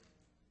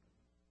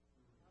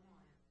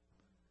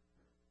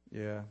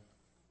 Yeah.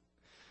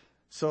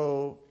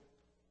 So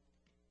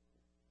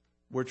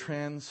we're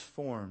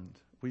transformed.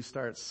 We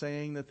start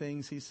saying the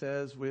things he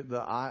says.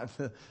 The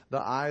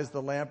eye is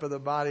the lamp of the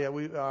body.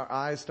 Our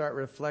eyes start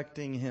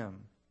reflecting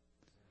him.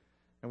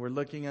 And we're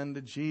looking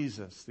unto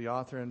Jesus, the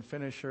author and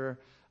finisher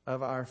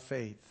of our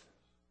faith.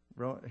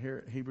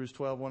 Here, Hebrews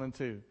 12, 1 and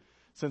 2.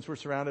 Since we're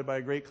surrounded by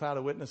a great cloud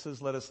of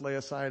witnesses, let us lay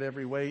aside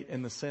every weight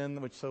and the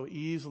sin which so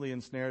easily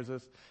ensnares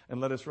us,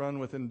 and let us run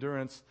with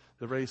endurance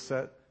the race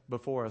set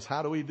before us.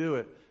 How do we do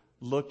it?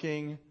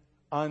 Looking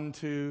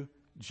unto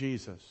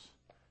Jesus,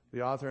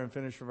 the author and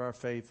finisher of our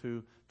faith,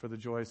 who for the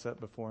joy set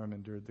before him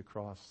endured the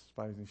cross,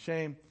 despising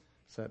shame,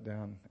 sat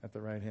down at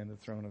the right hand of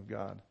the throne of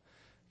God.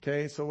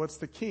 Okay, so what's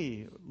the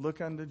key? Look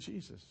unto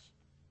Jesus.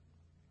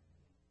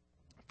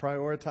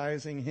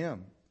 Prioritizing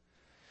him.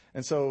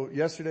 And so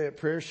yesterday at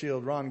Prayer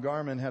Shield, Ron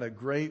Garman had a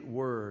great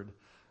word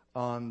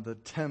on the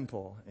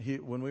temple.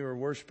 When we were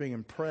worshiping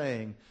and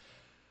praying,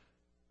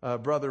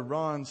 Brother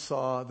Ron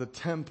saw the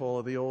temple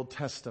of the Old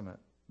Testament,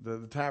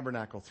 the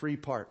tabernacle, 3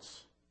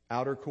 parts: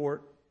 outer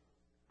court,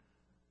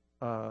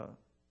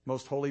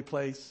 most holy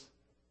place,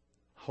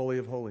 holy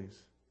of holies.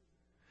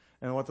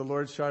 And what the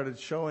Lord started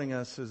showing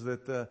us is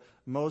that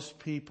most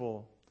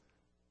people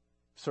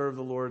serve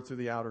the Lord through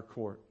the outer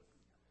court.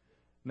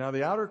 Now,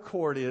 the outer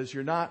court is,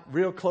 you're not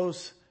real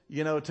close,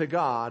 to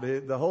God.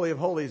 The Holy of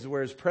Holies is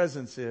where his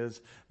presence is,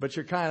 but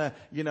you're kind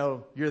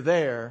of, you're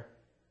there.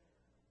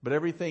 But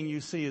everything you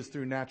see is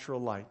through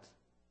natural light.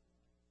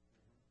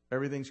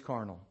 Everything's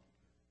carnal.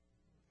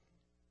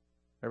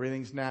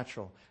 Everything's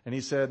natural. And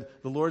he said,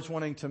 the Lord's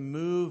wanting to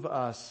move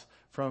us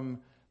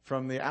from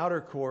the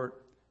outer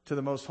court to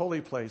the most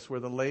holy place, where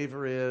the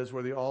laver is,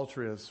 where the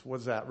altar is.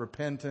 What's that?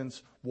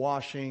 Repentance,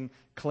 washing,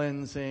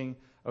 cleansing.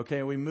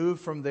 Okay, we move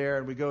from there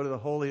and we go to the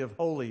Holy of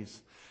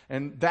Holies.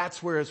 And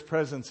that's where his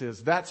presence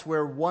is. That's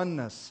where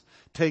oneness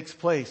takes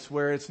place,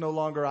 where it's no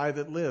longer I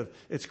that live.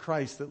 It's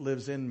Christ that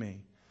lives in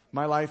me.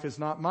 My life is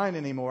not mine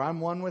anymore.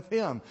 I'm one with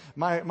him.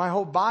 My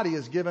whole body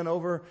is given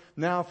over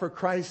now for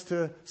Christ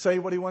to say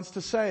what he wants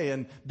to say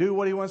and do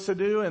what he wants to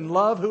do and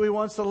love who he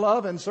wants to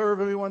love and serve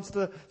who he wants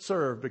to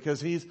serve,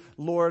 because he's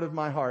Lord of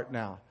my heart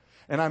now.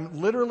 And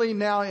I'm literally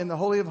now in the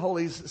Holy of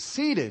Holies,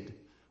 seated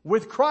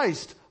with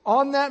Christ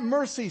on that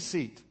mercy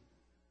seat.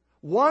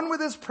 One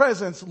with his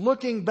presence,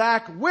 looking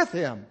back with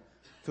him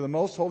to the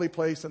most holy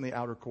place in the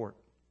outer court.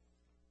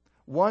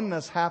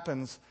 Oneness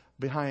happens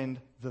behind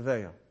the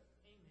veil.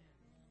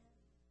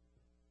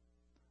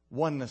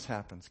 Oneness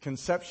happens.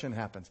 Conception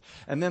happens.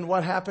 And then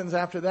what happens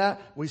after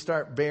that? We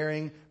start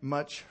bearing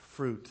much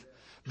fruit.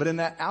 But in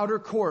that outer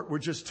court, we're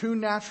just too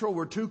natural.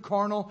 We're too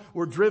carnal.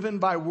 We're driven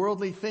by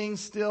worldly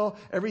things still.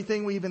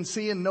 Everything we even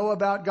see and know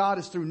about God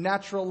is through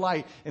natural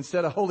light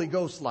instead of Holy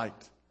Ghost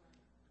light.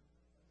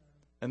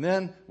 And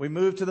then we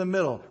move to the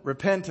middle.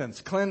 Repentance,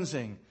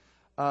 cleansing,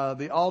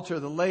 the altar,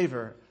 the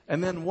laver.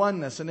 And then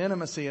oneness and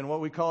intimacy and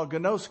what we call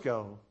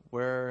gnosko,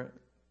 where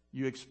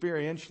you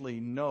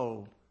experientially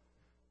know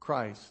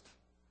Christ,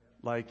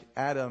 like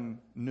Adam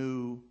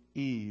knew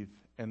Eve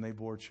and they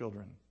bore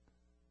children.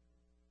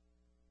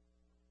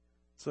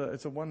 So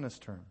it's a oneness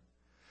term.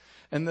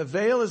 And the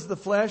veil is the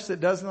flesh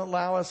that doesn't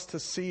allow us to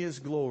see his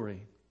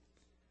glory.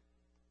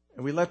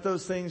 And we let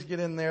those things get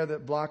in there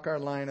that block our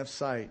line of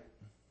sight.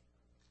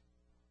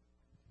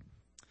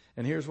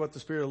 And here's what the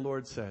Spirit of the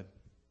Lord said.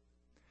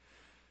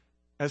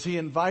 As he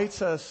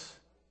invites us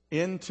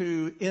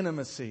into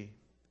intimacy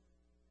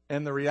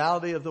and the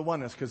reality of the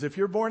oneness. Because if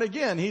you're born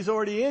again, he's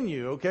already in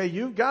you, okay?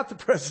 You've got the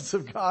presence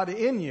of God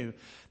in you.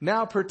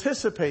 Now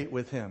participate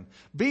with him.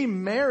 Be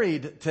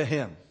married to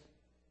him.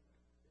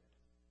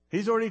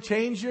 He's already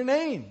changed your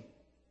name.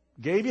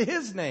 Gave you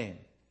his name.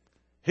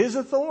 His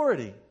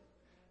authority.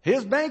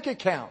 His bank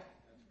account.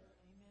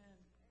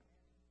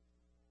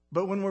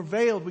 But when we're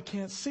veiled, we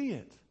can't see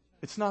it.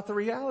 It's not the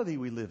reality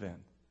we live in.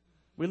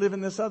 We live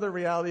in this other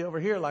reality over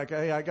here, like,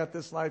 hey, I got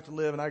this life to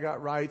live and I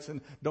got rights and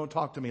don't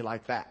talk to me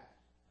like that.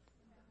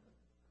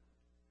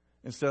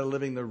 instead of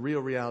living the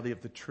real reality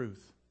of the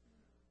truth.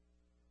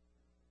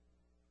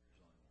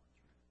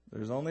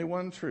 There's only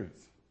one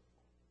truth,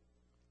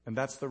 and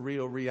that's the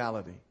real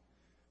reality.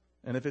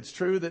 And if it's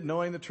true that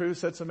knowing the truth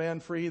sets a man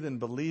free, then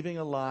believing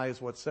a lie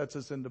is what sets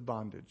us into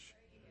bondage.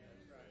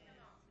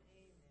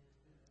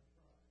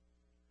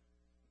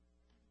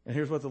 And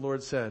here's what the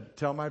Lord said.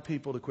 Tell my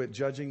people to quit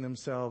judging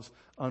themselves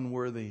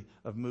unworthy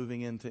of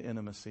moving into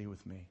intimacy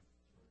with me.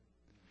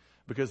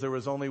 Because there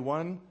was only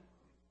one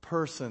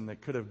person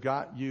that could have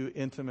got you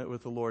intimate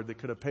with the Lord, that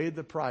could have paid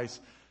the price,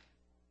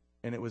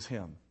 and it was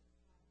Him.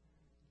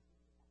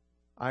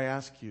 I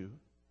ask you,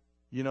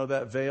 you know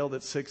that veil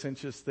that's 6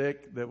 inches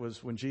thick that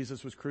was when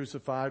Jesus was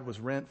crucified was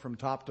rent from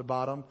top to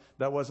bottom?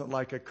 That wasn't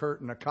like a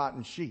curtain, a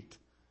cotton sheet.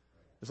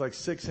 It's like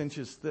 6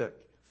 inches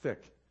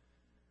thick.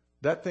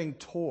 That thing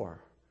tore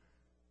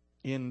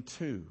in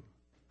two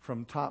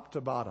from top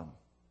to bottom.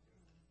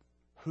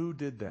 Who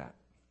did that?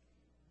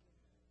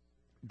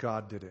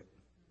 God did it.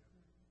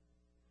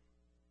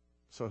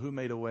 So who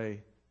made a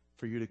way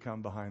for you to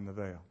come behind the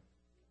veil?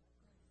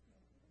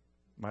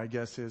 My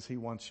guess is He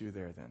wants you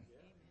there then.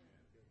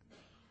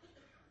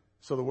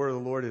 So the word of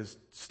the Lord is,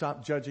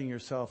 stop judging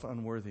yourself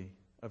unworthy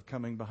of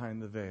coming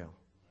behind the veil.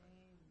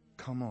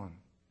 Come on.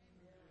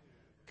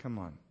 Come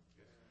on.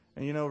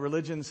 And you know,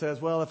 religion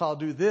says, well, if I'll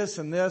do this,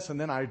 and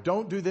then I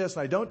don't do this,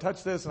 and I don't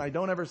touch this, and I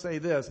don't ever say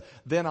this,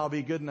 then I'll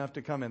be good enough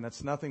to come in.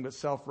 That's nothing but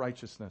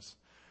self-righteousness.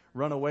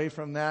 Run away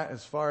from that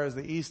as far as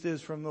the east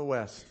is from the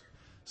west.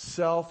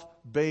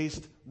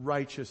 Self-based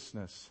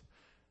righteousness.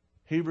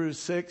 Hebrews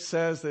 6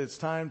 says that it's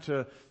time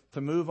to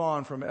move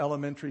on from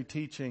elementary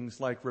teachings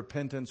like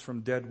repentance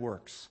from dead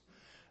works.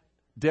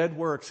 Dead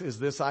works is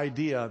this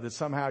idea that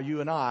somehow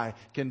you and I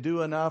can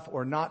do enough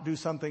or not do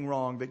something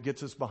wrong that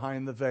gets us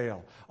behind the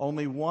veil.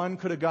 Only one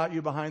could have got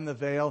you behind the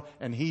veil,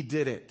 and He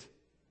did it.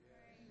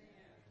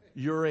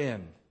 You're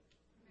in.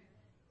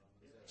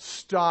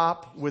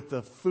 Stop with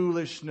the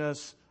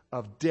foolishness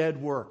of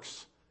dead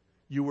works.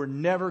 You were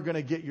never going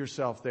to get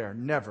yourself there.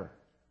 Never.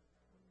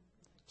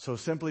 So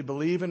simply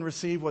believe and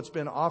receive what's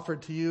been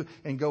offered to you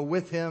and go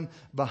with Him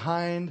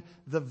behind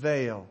the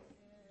veil.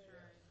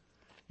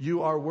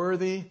 You are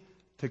worthy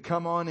to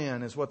come on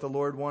in, is what the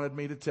Lord wanted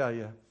me to tell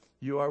you.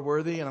 You are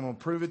worthy, and I'm going to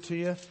prove it to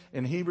you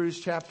in Hebrews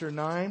chapter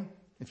 9.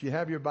 If you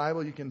have your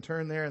Bible, you can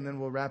turn there, and then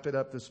we'll wrap it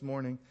up this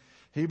morning.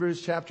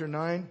 Hebrews chapter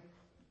 9,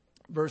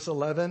 verse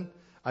 11.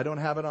 I don't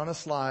have it on a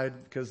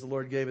slide because the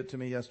Lord gave it to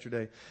me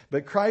yesterday.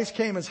 But Christ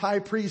came as high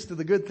priest of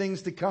the good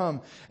things to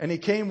come, and He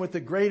came with the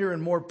greater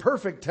and more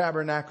perfect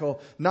tabernacle,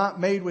 not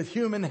made with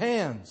human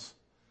hands.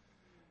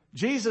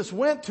 Jesus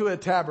went to a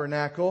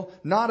tabernacle,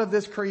 not of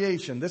this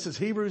creation. This is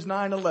Hebrews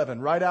 9:11,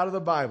 right out of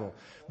the Bible.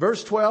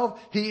 Verse 12,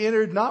 He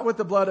entered not with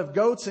the blood of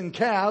goats and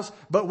calves,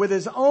 but with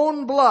His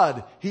own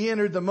blood He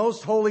entered the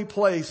most holy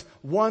place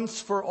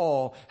once for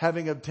all,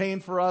 having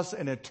obtained for us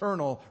an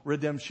eternal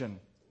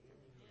redemption.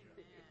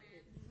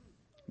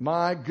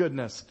 My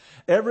goodness.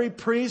 Every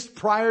priest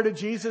prior to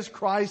Jesus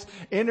Christ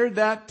entered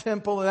that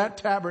temple, that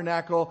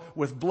tabernacle,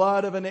 with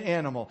blood of an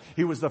animal.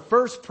 He was the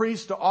first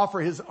priest to offer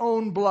his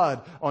own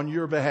blood on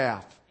your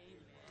behalf.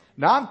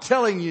 Now I'm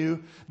telling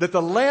you that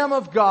the Lamb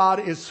of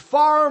God is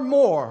far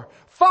more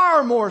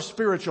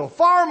spiritual,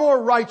 far more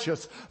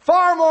righteous,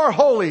 far more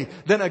holy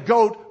than a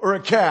goat or a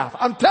calf.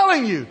 I'm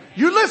telling you,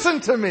 you listen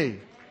to me.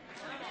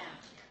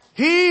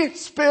 He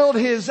spilled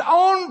His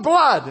own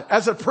blood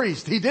as a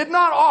priest. He did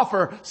not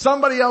offer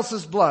somebody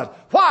else's blood.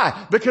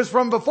 Why? Because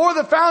from before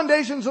the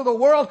foundations of the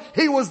world,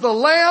 He was the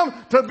Lamb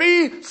to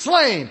be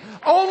slain.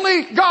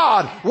 Only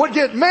God would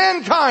get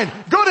mankind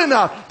good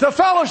enough to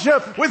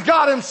fellowship with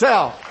God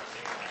Himself.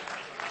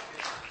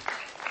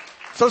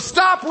 So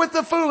stop with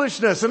the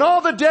foolishness and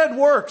all the dead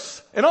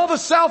works and all the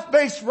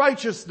self-based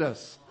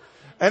righteousness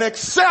and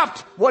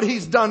accept what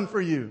He's done for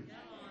you.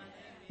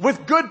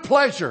 With good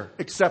pleasure,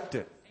 accept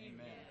it.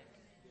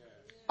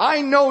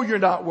 I know you're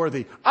not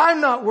worthy. I'm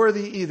not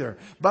worthy either.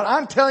 But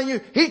I'm telling you,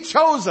 He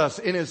chose us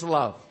in His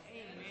love.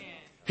 Amen.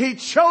 He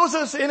chose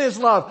us in His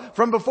love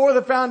from before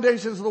the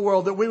foundations of the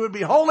world, that we would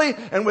be holy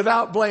and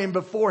without blame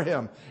before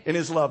Him in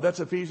His love. That's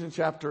Ephesians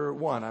chapter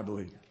 1, I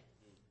believe.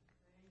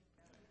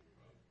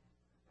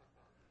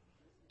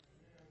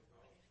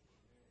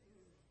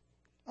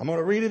 I'm going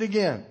to read it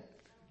again.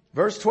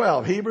 Verse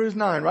 12, Hebrews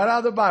 9, right out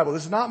of the Bible.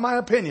 This is not my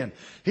opinion.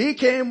 He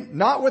came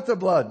not with the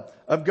blood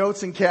of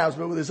goats and calves,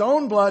 but with His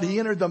own blood He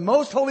entered the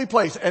most holy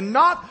place, and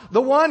not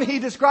the one He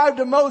described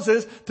to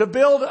Moses to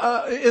build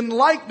in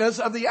likeness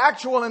of the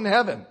actual in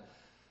heaven.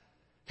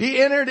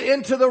 He entered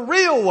into the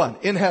real one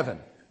in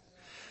heaven.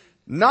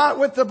 Not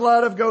with the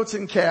blood of goats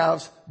and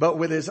calves, but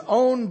with His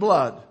own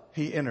blood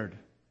He entered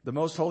the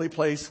most holy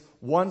place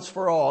once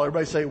for all.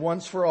 Everybody say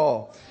once for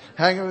all.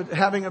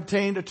 Having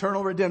obtained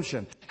eternal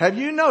redemption. Have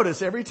you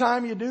noticed every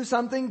time you do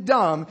something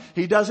dumb,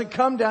 He doesn't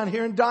come down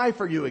here and die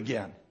for you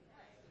again?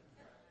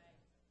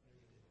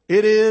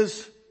 It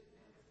is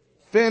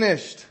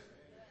finished.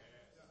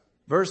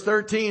 Verse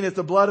 13, if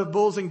the blood of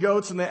bulls and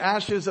goats and the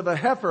ashes of a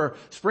heifer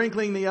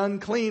sprinkling the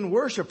unclean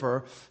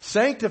worshiper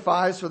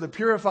sanctifies for the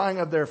purifying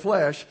of their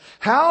flesh,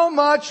 how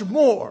much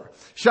more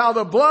shall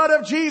the blood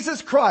of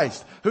Jesus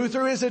Christ, who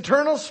through his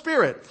eternal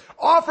Spirit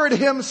offered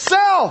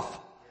himself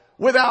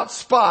without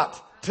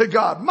spot to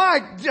God.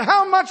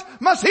 How much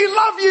must he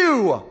love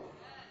you?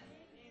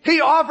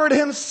 He offered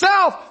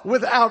himself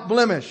without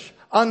blemish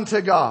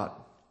unto God.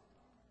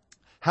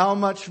 How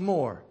much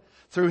more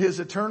through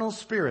his eternal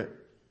Spirit,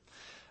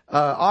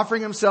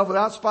 offering himself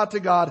without spot to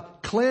God,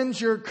 cleanse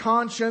your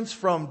conscience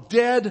from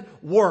dead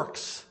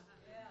works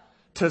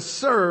to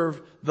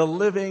serve the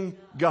living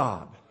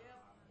God.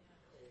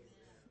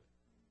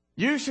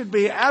 You should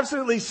be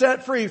absolutely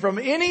set free from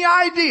any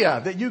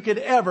idea that you could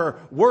ever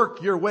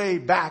work your way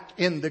back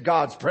into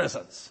God's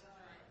presence.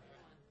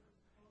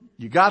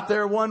 You got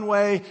there one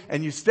way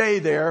and you stay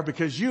there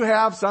because you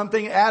have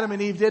something Adam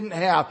and Eve didn't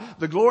have.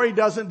 The glory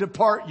doesn't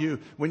depart you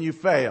when you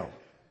fail.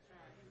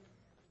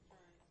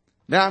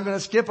 Now I'm going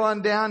to skip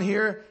on down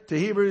here to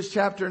Hebrews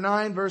chapter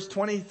 9 verse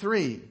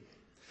 23.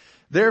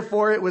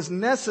 Therefore it was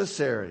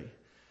necessary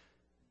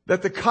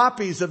that the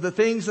copies of the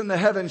things in the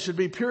heavens should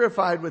be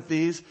purified with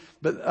these,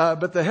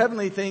 but the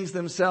heavenly things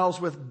themselves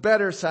with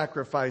better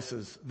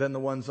sacrifices than the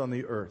ones on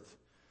the earth.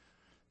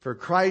 For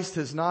Christ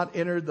has not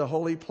entered the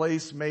holy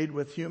place made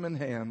with human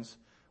hands,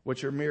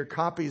 which are mere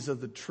copies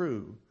of the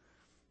true,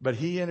 but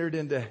he entered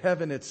into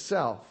heaven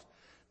itself,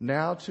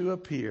 now to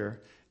appear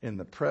in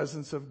the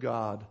presence of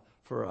God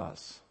for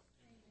us.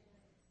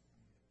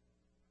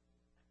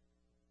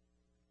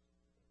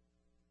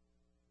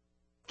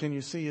 Can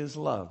you see his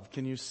love?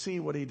 Can you see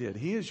what he did?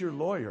 He is your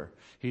lawyer.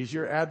 He's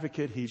your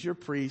advocate. He's your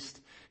priest.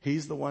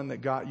 He's the one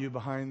that got you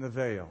behind the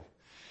veil.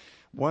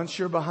 Once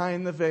you're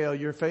behind the veil,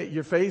 your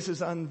face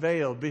is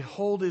unveiled.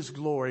 Behold his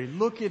glory.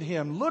 Look at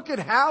him. Look at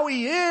how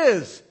he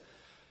is.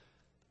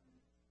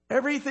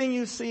 Everything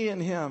you see in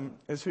him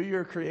is who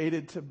you're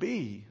created to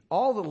be.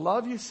 All the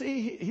love you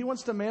see, he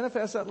wants to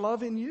manifest that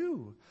love in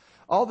you.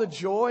 All the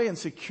joy and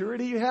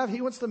security you have,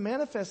 he wants to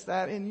manifest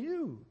that in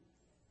you.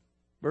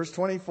 Verse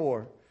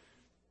 25.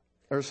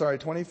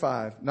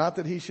 Not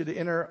that he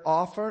should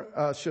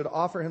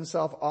offer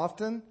himself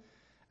often,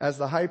 as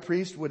the high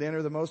priest would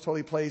enter the most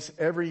holy place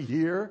every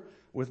year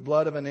with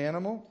blood of an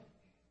animal.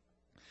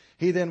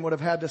 He then would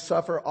have had to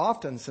suffer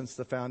often since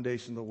the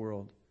foundation of the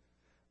world.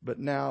 But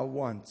now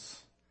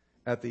once,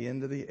 at the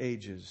end of the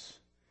ages,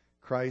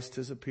 Christ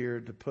has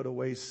appeared to put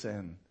away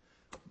sin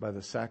by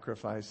the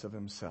sacrifice of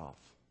himself.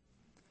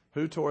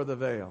 Who tore the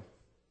veil?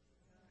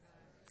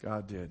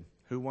 God did.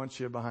 Who wants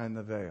you behind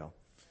the veil?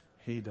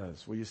 He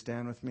does. Will you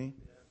stand with me?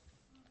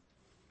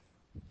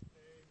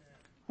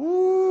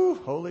 Woo,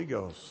 Holy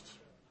Ghost.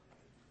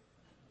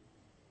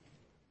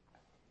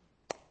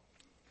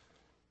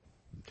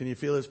 Can you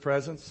feel his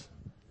presence?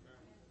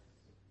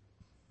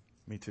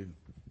 Me too.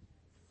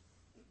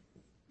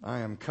 I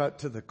am cut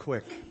to the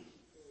quick.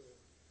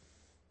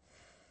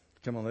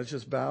 Come on, let's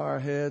just bow our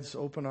heads,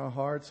 open our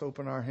hearts,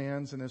 open our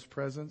hands in his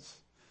presence.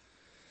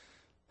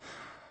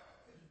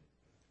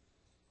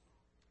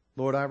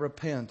 Lord, I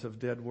repent of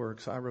dead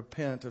works. I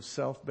repent of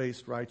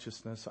self-based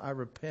righteousness. I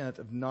repent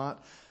of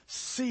not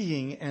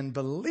seeing and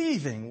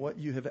believing what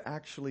you have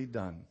actually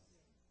done.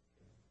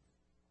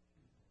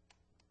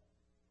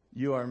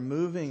 You are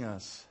moving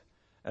us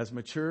as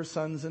mature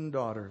sons and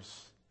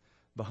daughters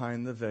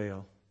behind the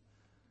veil.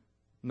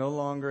 No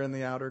longer in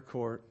the outer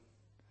court.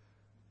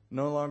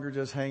 No longer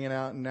just hanging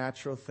out in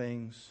natural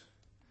things.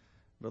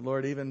 But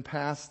Lord, even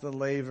past the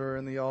laver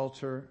and the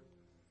altar,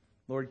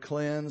 Lord,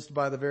 cleansed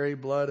by the very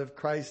blood of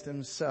Christ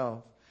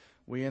himself,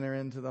 we enter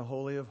into the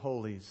Holy of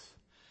Holies.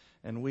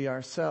 And we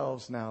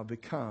ourselves now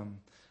become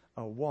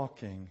a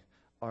walking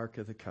Ark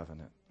of the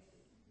Covenant.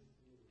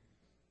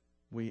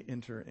 We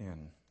enter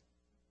in.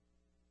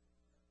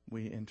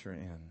 We enter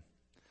in.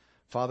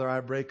 Father,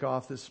 I break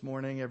off this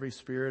morning every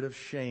spirit of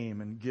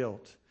shame and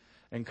guilt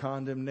and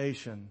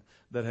condemnation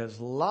that has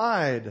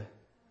lied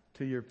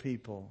to your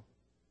people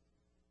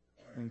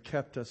and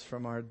kept us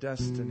from our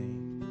destiny.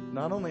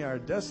 Not only our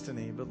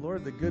destiny, but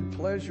Lord, the good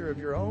pleasure of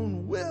your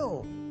own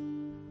will.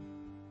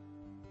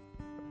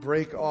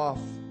 Break off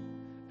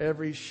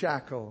every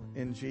shackle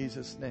in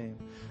Jesus' name.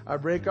 I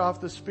break off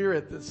the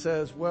spirit that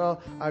says,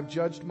 well, I've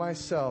judged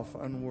myself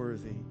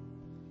unworthy.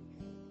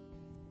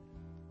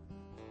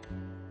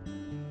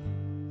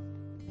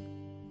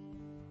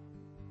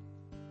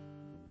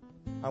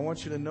 I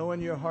want you to know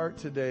in your heart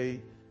today,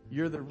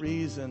 you're the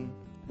reason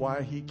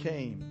why he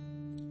came.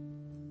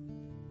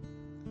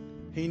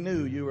 He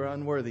knew you were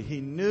unworthy.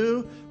 He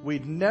knew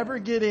we'd never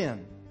get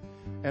in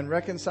and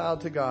reconcile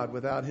to God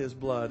without his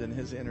blood and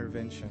his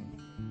intervention.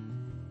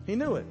 He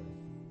knew it.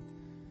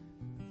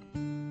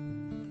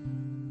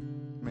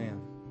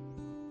 Man.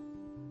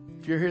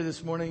 If you're here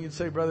this morning, you'd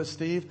say, Brother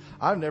Steve,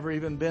 I've never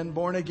even been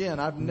born again.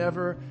 I've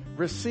never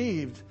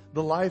received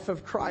the life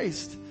of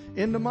Christ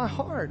into my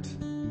heart.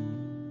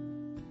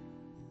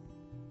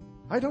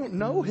 I don't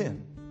know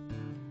him.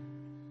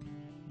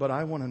 But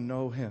I want to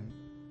know him.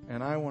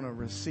 And I want to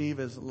receive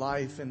His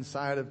life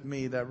inside of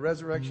me, that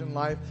resurrection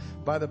life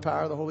by the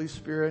power of the Holy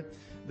Spirit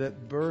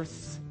that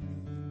births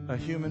a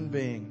human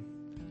being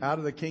out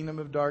of the kingdom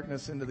of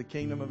darkness into the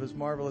kingdom of His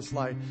marvelous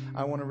light.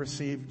 I want to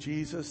receive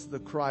Jesus the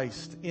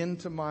Christ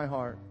into my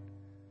heart.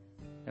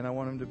 And I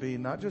want Him to be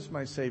not just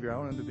my Savior, I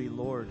want Him to be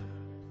Lord.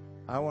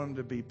 I want Him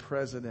to be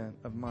president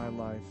of my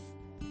life.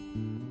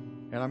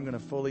 And I'm going to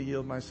fully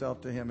yield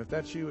myself to Him. If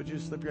that's you, would you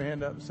slip your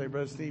hand up and say,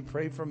 Brother Steve,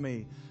 pray for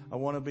me. I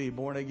want to be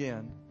born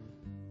again.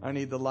 I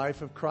need the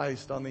life of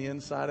Christ on the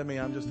inside of me.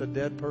 I'm just a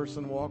dead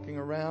person walking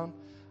around.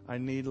 I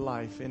need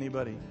life.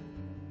 Anybody?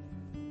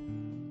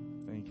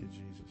 Thank you,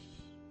 Jesus.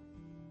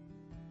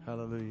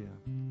 Hallelujah.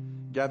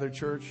 Gathered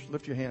church,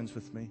 lift your hands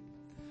with me.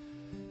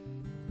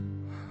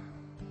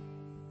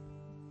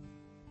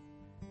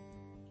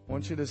 I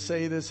want you to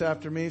say this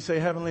after me. Say,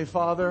 Heavenly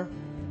Father,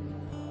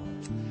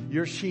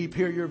 your sheep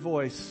hear your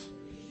voice,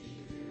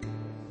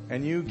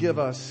 and you give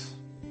us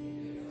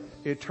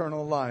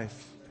eternal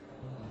life,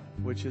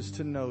 which is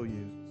to know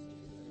you.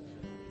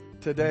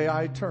 Today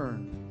I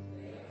turn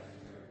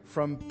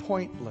from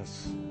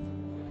pointless,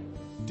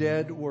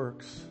 dead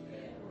works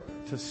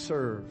to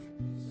serve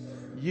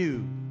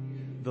you,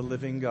 the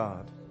living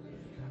God.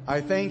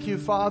 I thank you,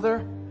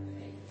 Father,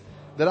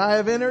 that I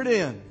have entered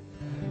in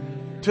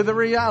to the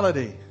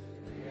reality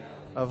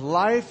of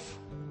life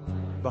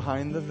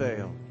behind the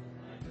veil.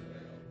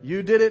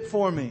 You did it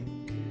for me.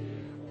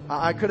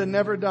 I could have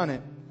never done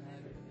it,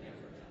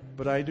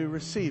 but I do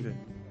receive it.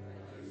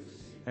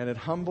 And it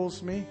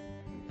humbles me,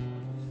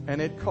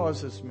 and it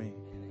causes me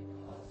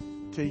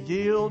to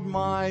yield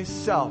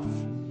myself,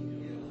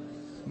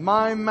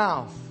 my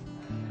mouth,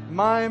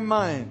 my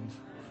mind,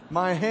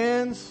 my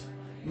hands,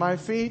 my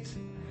feet,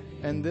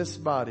 and this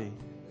body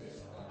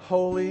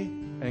wholly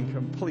and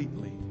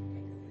completely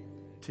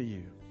to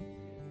you.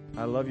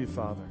 I love you,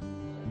 Father.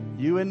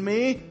 You and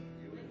me,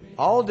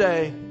 all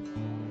day,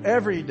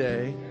 every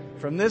day,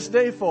 from this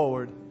day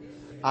forward,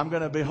 I'm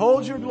going to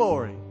behold your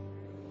glory.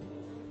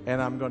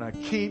 And I'm going to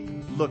keep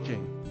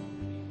looking.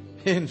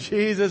 In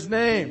Jesus'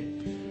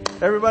 name.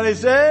 Everybody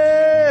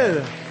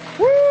said,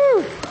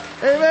 woo!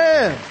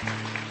 Amen.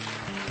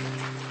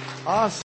 Awesome.